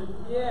 don't you?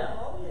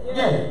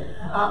 Yeah.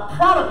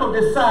 Prodigal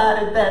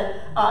decided that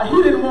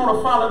he didn't want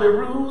to follow the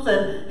rules,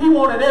 and he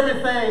wanted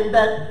everything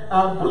that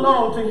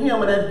belonged to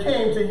him and that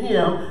came to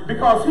him,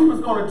 because he was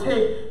going to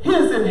take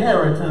his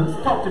inheritance,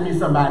 talk to me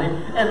somebody,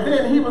 and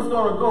then he was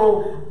going to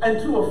go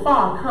into a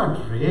far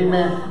country,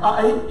 amen.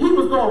 He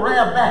was going to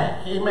rear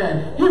back,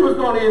 amen. He was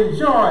going to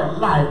enjoy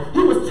life. He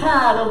was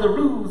tired of the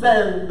rules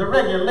and the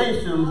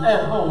regulations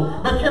at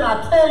home. But can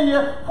I tell you,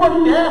 what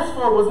he asked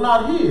for was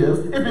not his,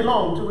 it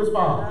belonged to his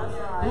father.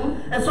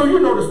 And so you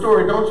know the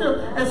story, don't you?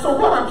 And so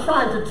what I'm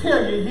trying to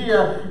tell you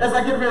here, as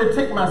I get ready to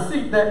take my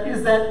seat, that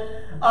is that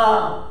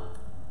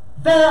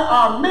there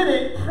are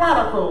many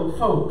prodigal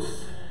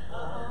folks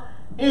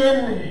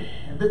in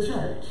the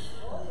church.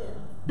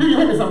 Do you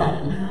hear me, somebody?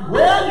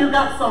 Well, you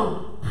got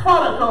some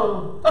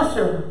prodigal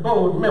usher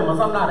board members.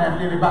 I'm not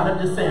after anybody, I'm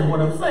just saying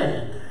what I'm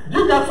saying.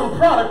 You got some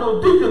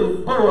prodigal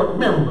deacon board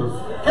members.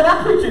 Can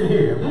I preach in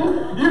here?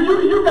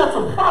 You got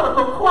some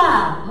prodigal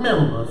choir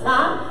members,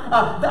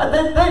 huh?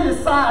 They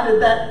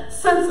decided that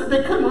since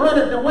they couldn't run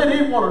it the way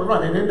they want to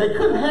run it, and they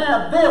couldn't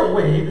have their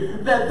way,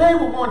 that they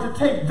were going to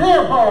take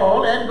their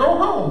ball and go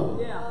home.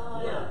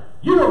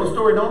 You know the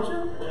story, don't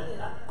you?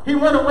 He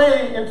went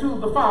away into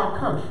the far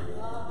country.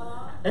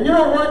 And you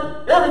know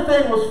what?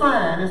 Everything was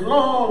fine as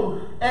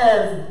long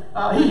as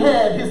he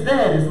had his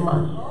daddy's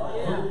money.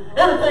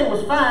 Everything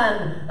was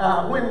fine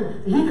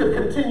when he could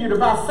continue to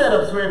buy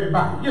setups for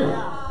everybody, you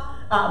know.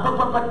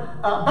 But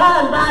by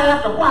and by,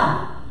 after a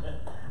while,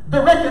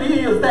 the record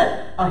is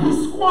that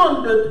he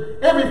squandered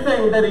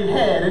everything that he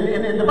had.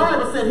 And the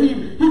Bible said he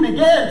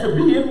began to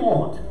be in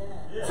want.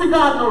 See,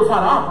 God knows how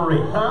to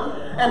operate, huh?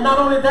 And not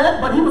only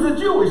that, but he was a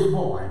Jewish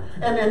boy.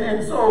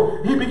 And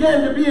so he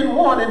began to be in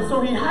want, and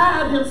so he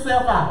hired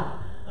himself out,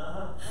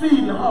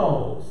 feeding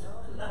hogs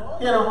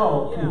in a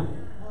hog pen.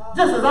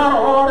 Just as out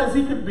of order as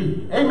he could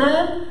be.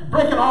 Amen?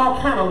 Breaking all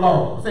kind of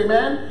laws.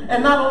 Amen?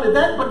 And not only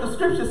that, but the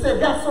scripture said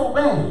got so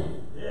bad.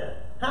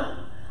 Huh?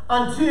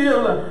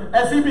 Until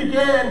as he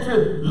began to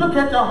look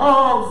at the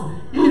hogs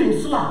eating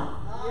slop.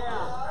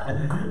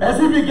 As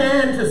he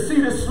began to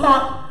see the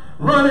slop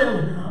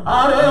running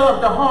out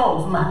of the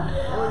hog's mouth.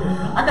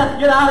 I got to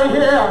get out of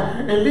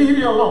here and leave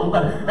you alone.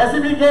 But as he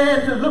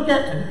began to look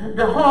at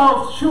the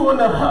hogs chewing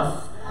the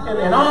husk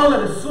and all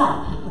of the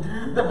slop,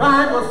 the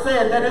Bible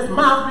said that his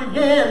mouth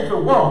began to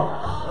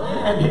water.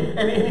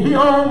 And he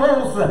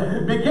almost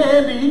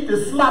began to eat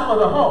the slop of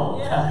the hog.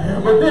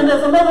 But then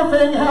there's another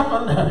thing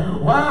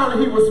happened while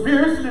he was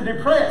spiritually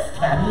depressed.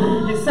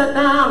 He sat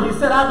down, he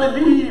said, I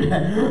believe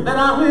that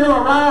I will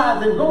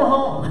arise and go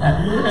home.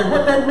 And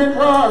what that meant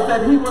was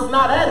that he was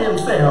not at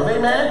himself.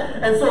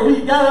 Amen? And so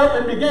he got up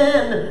and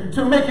began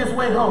to make his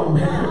way home.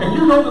 And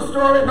you know the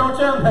story, don't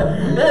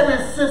you?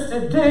 Every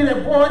sister day the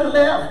boy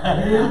left,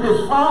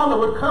 his father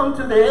would come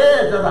to the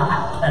edge of the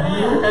house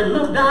and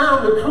look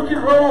down the crooked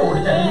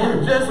road,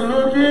 just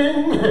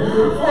looking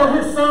for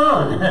his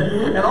son.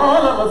 And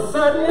all of a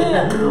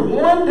sudden,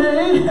 one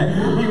day,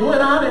 he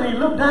went out and he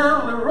looked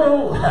down the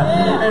road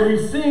and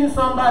he seen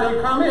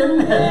somebody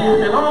coming,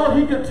 and all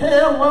he could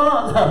tell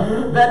was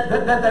that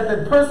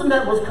the person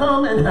that was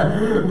coming,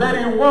 that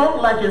he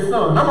walked like his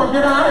son. I'm going to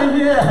get out of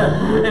here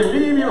and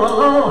leave you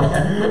alone.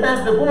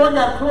 As the boy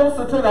got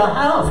closer to the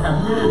house,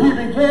 he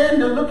began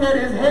to look at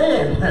his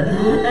head,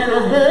 and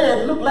his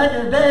head looked like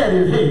his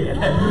daddy's head.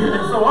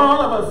 And so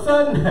all of a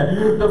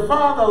sudden, the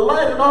father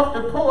lighted off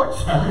the porch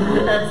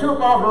and took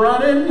off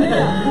running.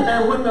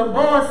 And when the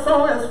boy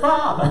saw his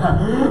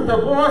father, the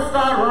boy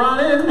started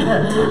running.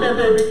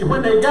 And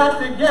when they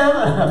got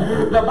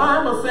together, the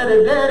Bible said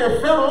that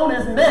daddy fell on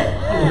his neck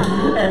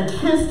and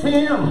kissed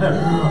him.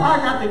 I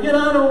got to get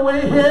out of the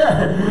way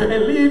here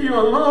and leave you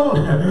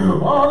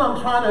alone. All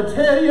I'm trying to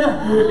tell you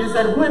is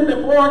that when the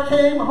boy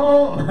came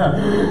home,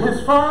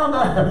 his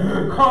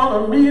father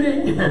called a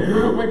meeting.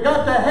 We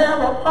got to have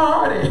a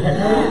party.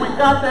 We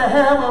got to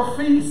have a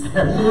feast,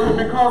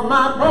 because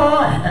my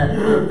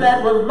boy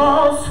that was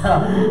lost,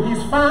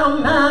 he's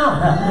found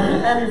now,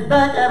 and he's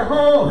back at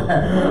home.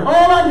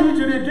 All I need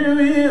you to do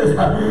is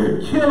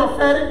kill a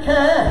fatted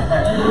calf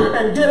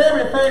and get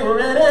everything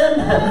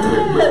ready.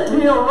 Get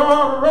me a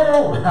raw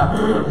robe.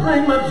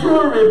 Bring my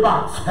jewelry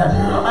box.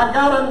 I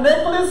got a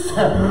necklace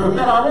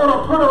that I want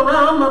to put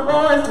around my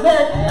boy's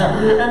neck,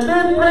 and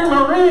then bring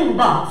my ring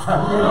box.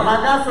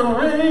 I got some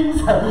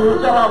rings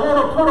that I want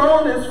to put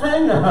on his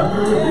finger,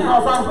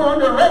 because I'm going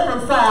to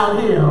reconcile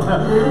him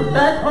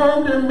back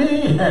home to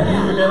me.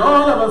 And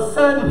all of a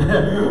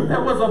sudden,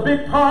 there was a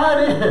big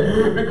party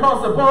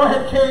because the boy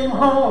had came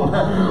home.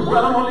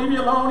 Well, I'm going to leave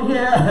you alone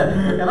here.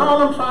 And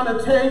all I'm trying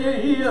to tell you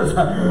is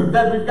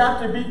that we've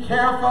got to be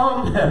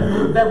careful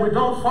that we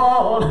don't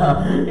fall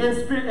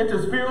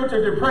into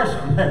spiritual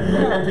depression.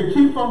 And to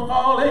keep from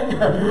falling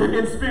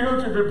in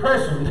spiritual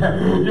depression,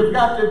 you've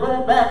got to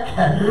go back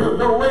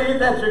the way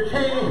that you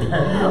came.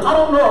 I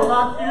don't know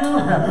about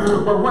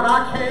you, but when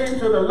I came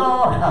to the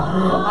Lord,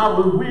 I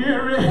was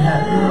weary,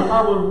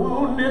 I was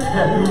wounded,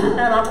 and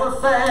I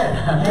was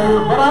sad.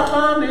 But I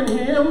found in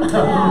him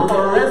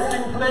a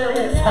resting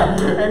place,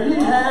 and he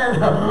had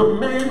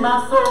made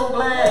my soul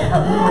glad.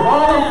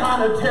 All I'm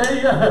trying to tell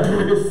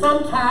you is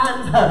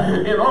sometimes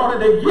in order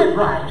to get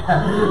right,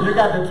 you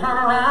got to turn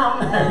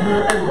around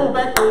and go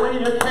back the way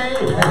you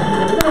came. And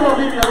I'm going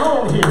to leave you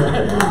alone here,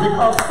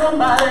 because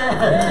somebody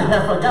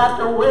had forgot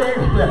the way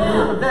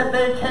that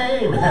they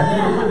came.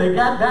 When they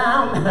got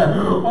down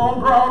on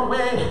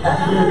Broadway,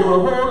 there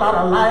were a whole lot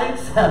of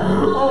lights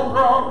on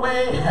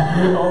Broadway,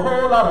 a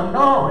whole lot of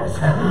noise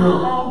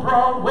on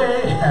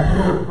Broadway,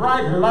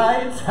 bright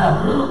lights,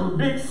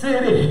 big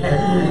city,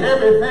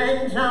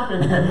 everything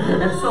jumping,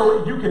 and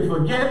so you can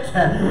forget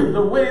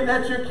the way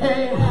that you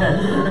came.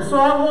 And so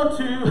I want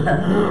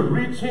to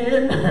reach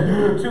in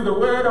to the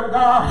Word of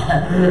God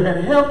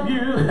and help you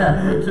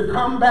to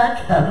come back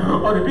back,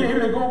 or to be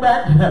able to go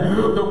back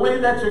the way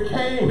that you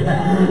came.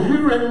 You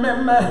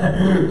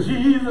remember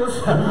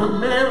Jesus,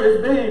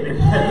 Mary's baby,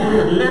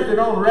 left it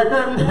on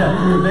record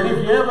that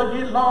if you ever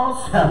get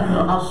lost,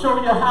 I'll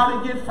show you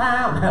how to get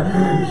found.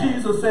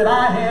 Jesus said,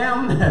 I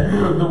am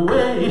the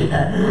way,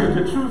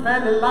 the truth,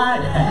 and the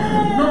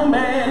light. No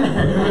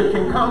man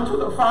can come to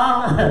the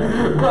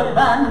Father but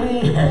by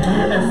me.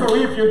 And so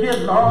if you get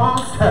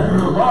lost,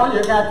 all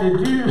you got to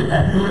do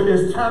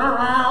is turn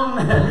around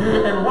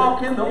and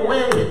walk in the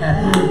way.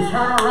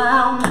 Turn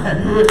around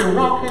and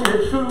walk in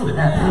the truth.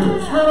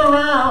 Turn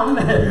around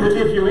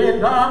if you're in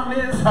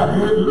darkness.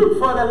 Look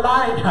for the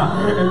light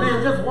and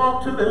then just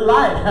walk to the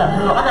light.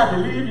 I got to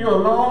leave you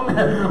alone,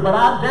 but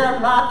I dare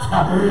not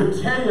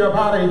tell you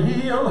about a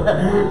hill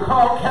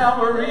called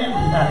Calvary.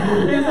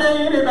 Is there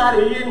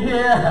anybody in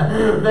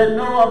here that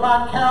know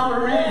about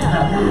Calvary?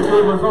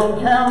 It was on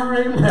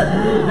Calvary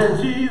that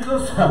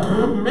Jesus,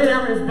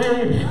 Mary's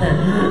baby,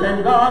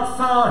 and God's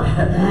son.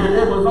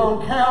 It was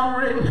on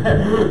Calvary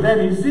that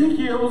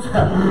Ezekiel's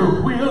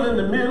wheel in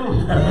the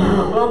middle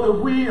of the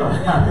wheel.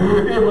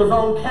 It was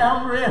on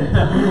Calvary,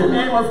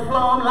 Amos'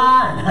 plumb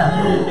line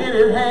in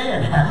his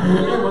hand.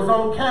 It was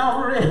on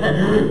Calvary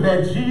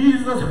that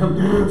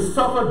Jesus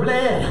suffered,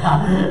 bled,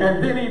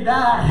 and then he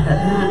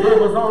died. It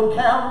was on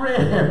Calvary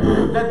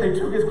that they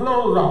took his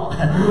clothes off.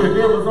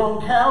 It was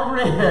on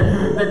Calvary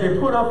that they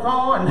put a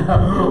thorn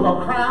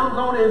or crowns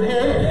on his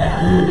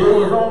head. It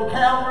was on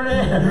Calvary.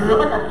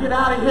 I got to get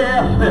out of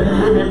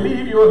here and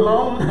leave you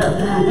alone.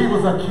 He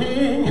was a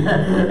king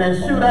and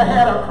should have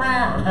had a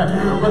crown,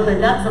 but they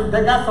got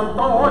some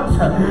thorns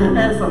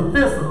and some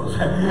thistles,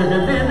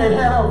 and then they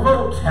had a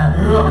vote. I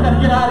got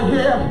to get out of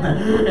here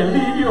and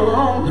leave you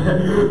alone.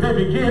 They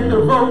began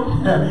to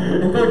vote,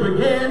 and they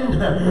began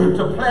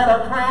to plant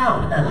a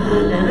crown,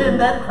 and in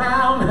that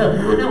crown,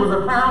 it was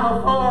a crown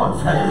of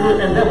thorns,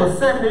 and there were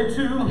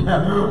 72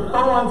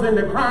 thorns in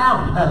the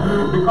crown,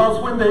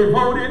 because when they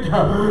voted,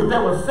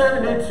 there were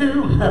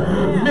 72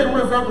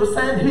 members of the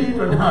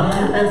Sanhedrin,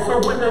 and so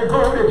when they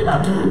voted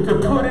to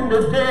put him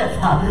to death,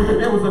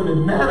 it was a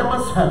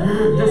unanimous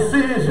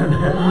decision.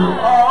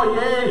 All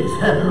yeas,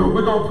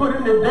 we're going to put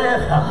him to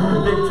death.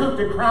 They took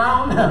the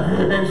crown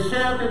and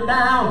shoved it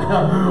down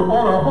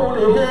on a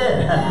holy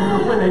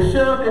head. When they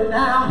shoved it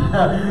down,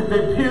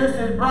 they pierced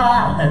his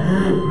brow.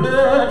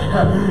 Blood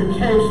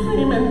came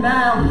streaming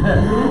down.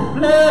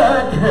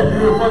 Blood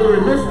for the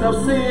remission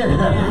of sin.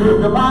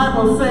 The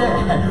Bible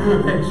said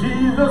that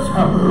Jesus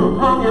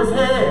hung his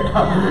head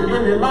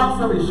in the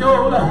locks of his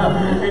shoulder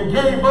and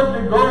gave up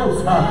the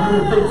ghost.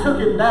 They took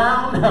him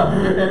down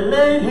and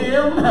laid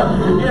him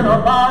in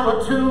a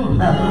borrowed tomb.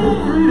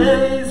 3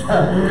 days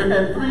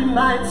and 3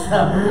 nights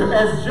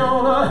as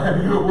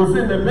Jonah was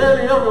in the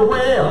belly of the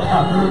whale.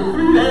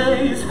 3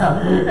 days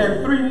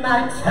and 3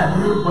 nights,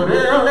 but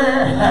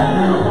early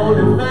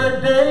on the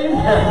 3rd day,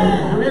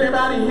 do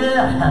anybody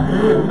here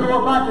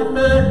know about the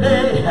 3rd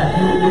day?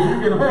 If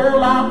you can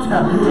hold out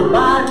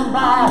by and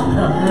by,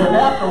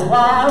 after a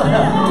while,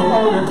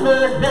 on the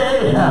 3rd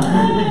day,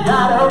 he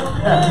got up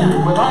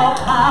with all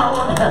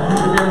power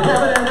in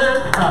heaven and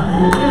earth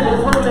in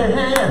his holy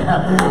hand.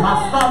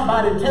 I stopped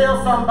by to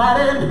tell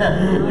somebody,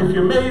 if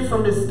you made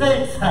some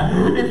mistakes,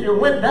 if you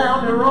went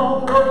down the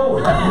wrong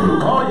road,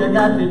 all you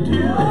got to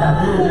do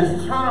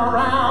is turn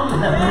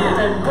around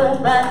and go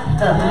back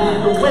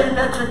the way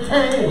that you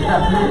came.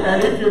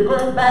 And if you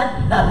go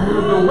back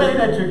the way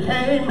that you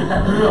came,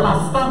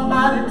 I stopped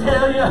by to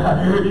tell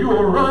you, you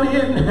will run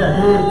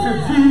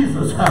into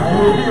Jesus.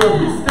 He'll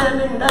be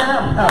standing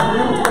there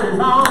with his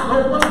arms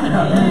open,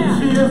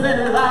 tears in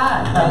his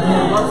eyes.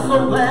 I'm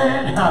so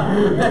glad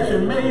that you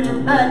made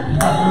it back.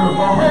 A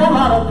whole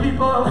lot of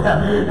people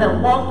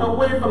have walked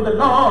away from the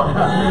Lord.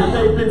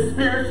 They've been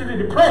spiritually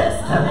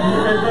depressed,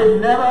 and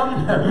they've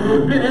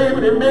never been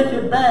able to make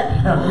it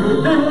back.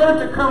 They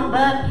wanted to come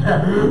back.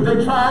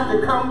 They tried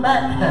to come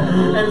back,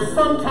 and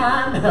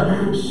sometimes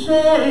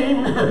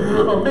shame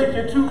will make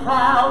you too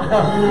proud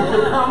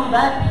to come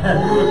back,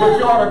 but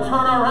you ought to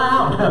turn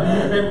around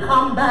and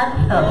come back.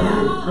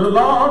 The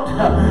Lord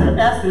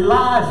asked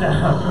Elijah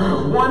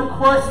one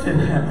question.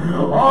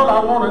 All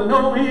I want to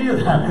know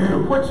is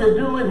what you're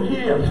doing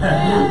here.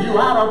 You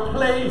out of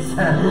place.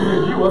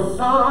 You a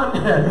son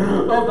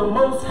of the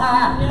Most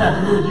High.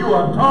 You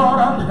a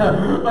daughter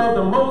of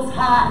the Most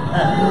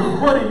High.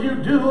 What are you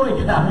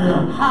doing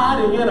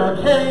hiding in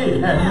a cave?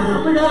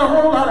 We got a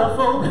whole lot of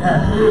folks.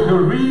 The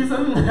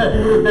reason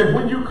that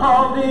when you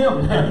call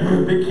them,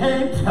 they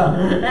can't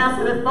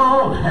answer the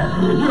phone.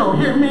 You don't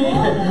hear me?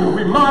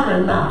 We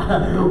modern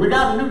now. We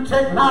got new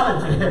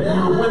technology.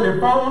 When the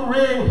phone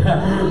rings,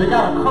 they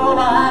got a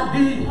caller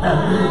ID.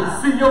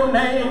 See your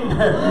name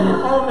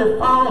on the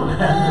phone.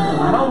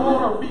 I don't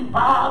want to be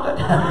bothered.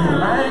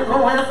 I ain't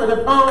going to answer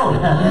the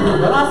phone.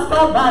 But I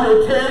stopped by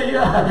to tell you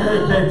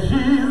that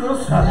Jesus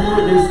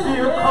is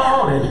still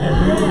calling.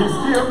 He's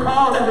still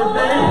calling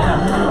today.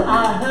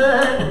 I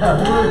heard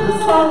the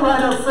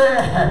songwriter say,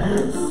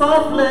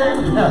 softly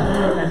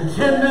and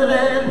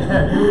tenderly,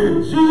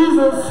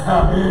 Jesus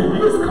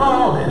is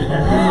calling.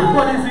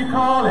 What is he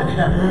calling?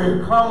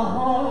 come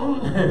home.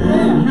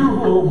 You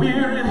who are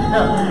weary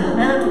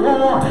and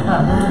worn,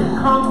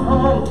 come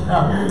home.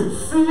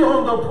 See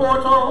on the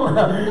portal,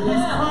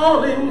 he's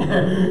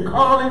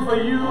calling for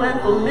you and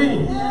for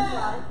me.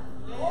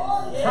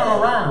 Turn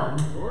around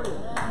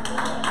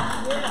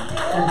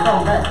and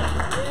come back.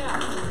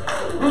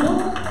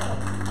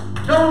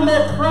 Don't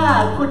let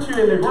pride put you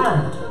in the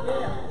ground.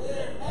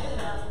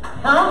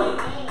 Huh?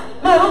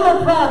 No, don't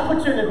let pride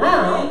put you in the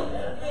ground.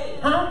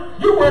 Huh?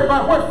 You worry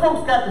about what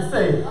folks got to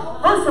say.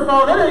 First of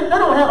all, they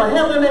don't have a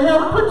hell in the hell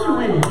to put you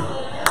in.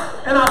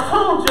 And I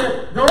told you,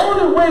 the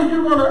only way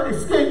you're going to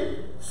escape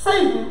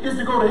Satan is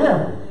to go to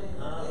heaven.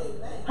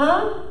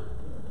 Huh?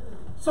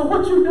 So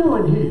what you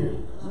doing here?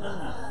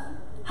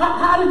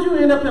 How did you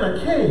end up in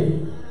a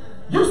cave?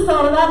 You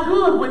started out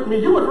good with me.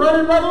 You was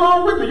running right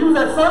along with me. You was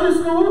at Sunday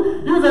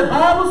school. You was at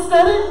Bible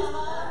study.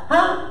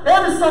 Huh?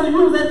 Every Sunday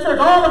you was at church.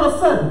 All of a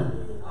sudden,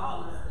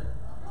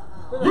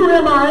 you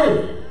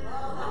MIA.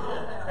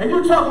 And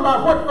you're talking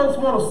about what folks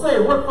want to say,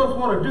 what folks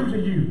want to do to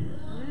you.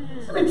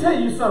 Let me tell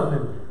you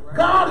something.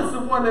 God is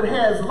the one that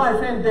has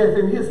life and death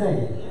in his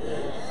hand.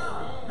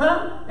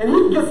 Huh? And he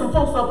can get some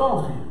folks up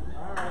off you.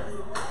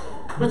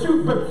 But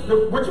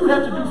what you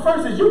have to do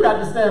first is you got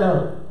to stand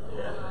up.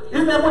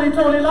 Isn't that what he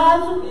told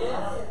Elijah?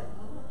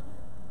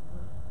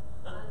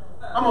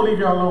 I'm going to leave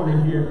y'all alone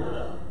in here.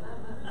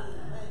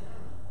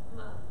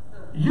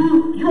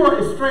 You are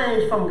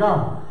estranged from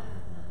God.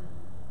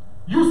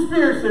 You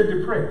spiritually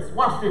depressed.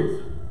 Watch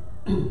this.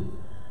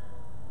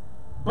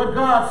 But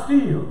God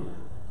still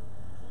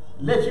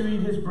let you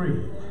eat his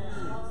bread.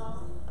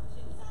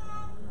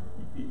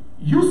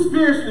 You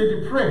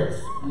spiritually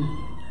depressed,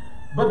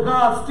 but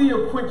God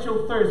still quench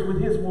your thirst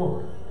with his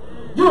water.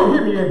 You don't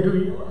hear me yet, do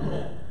you?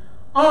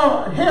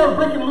 Oh, hell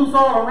breaking loose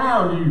all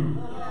around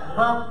you.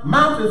 Huh?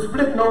 Mountains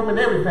splitting open and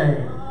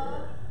everything.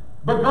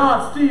 But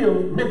God's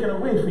still making a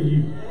way for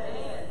you.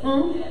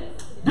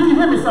 Do you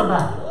hear me,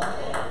 somebody?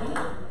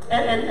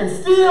 And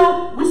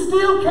still, we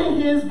still can't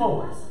hear his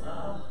voice.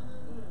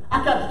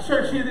 I got to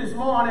church here this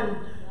morning,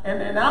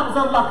 and I was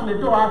unlocking the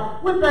door. I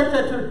went back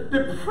there to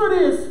the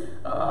prettiest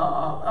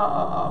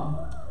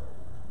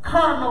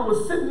cardinal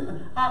was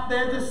sitting out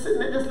there, just sitting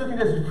there, just looking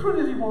as pretty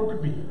as he wanted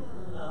to be.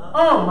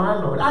 Oh my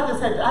Lord! I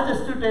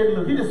just stood there and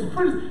looked. He just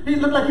pretty. He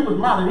looked like he was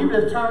modeling. He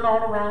was just turning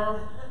all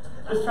around,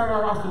 just turning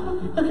all around. I said,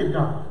 look at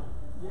God.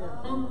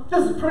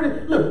 Just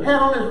pretty. Look,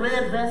 had on his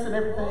red vest and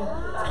everything.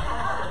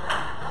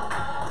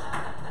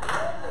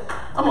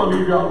 I'm gonna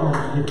leave y'all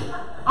alone here.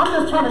 I'm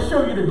just trying to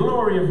show you the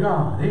glory of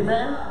God.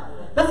 Amen.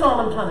 That's all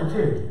I'm trying to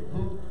tell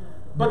you.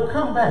 But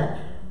come back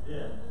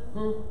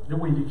the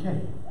way you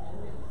came.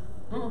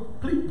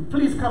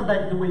 Please come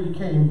back the way you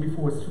came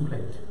before it's too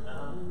late.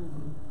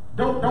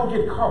 Don't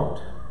get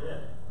caught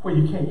where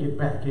you can't get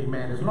back.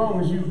 Amen. As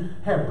long as you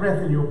have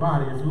breath in your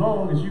body, as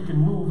long as you can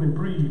move and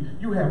breathe,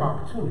 you have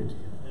opportunity.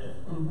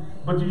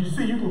 But you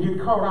see, you can get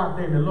caught out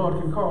there and the Lord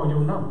can call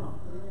your number.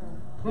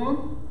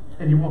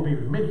 And you won't be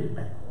able to make it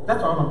back.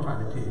 That's all I'm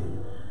trying to tell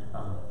you.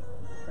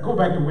 Go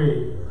back the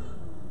way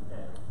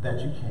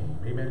that you came.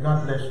 Amen.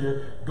 God bless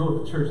you. Door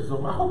of the church is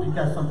open. I hope you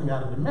got something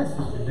out of the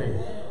message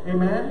today.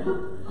 Amen.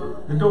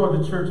 The door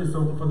of the church is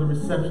open for the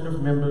reception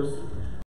of members.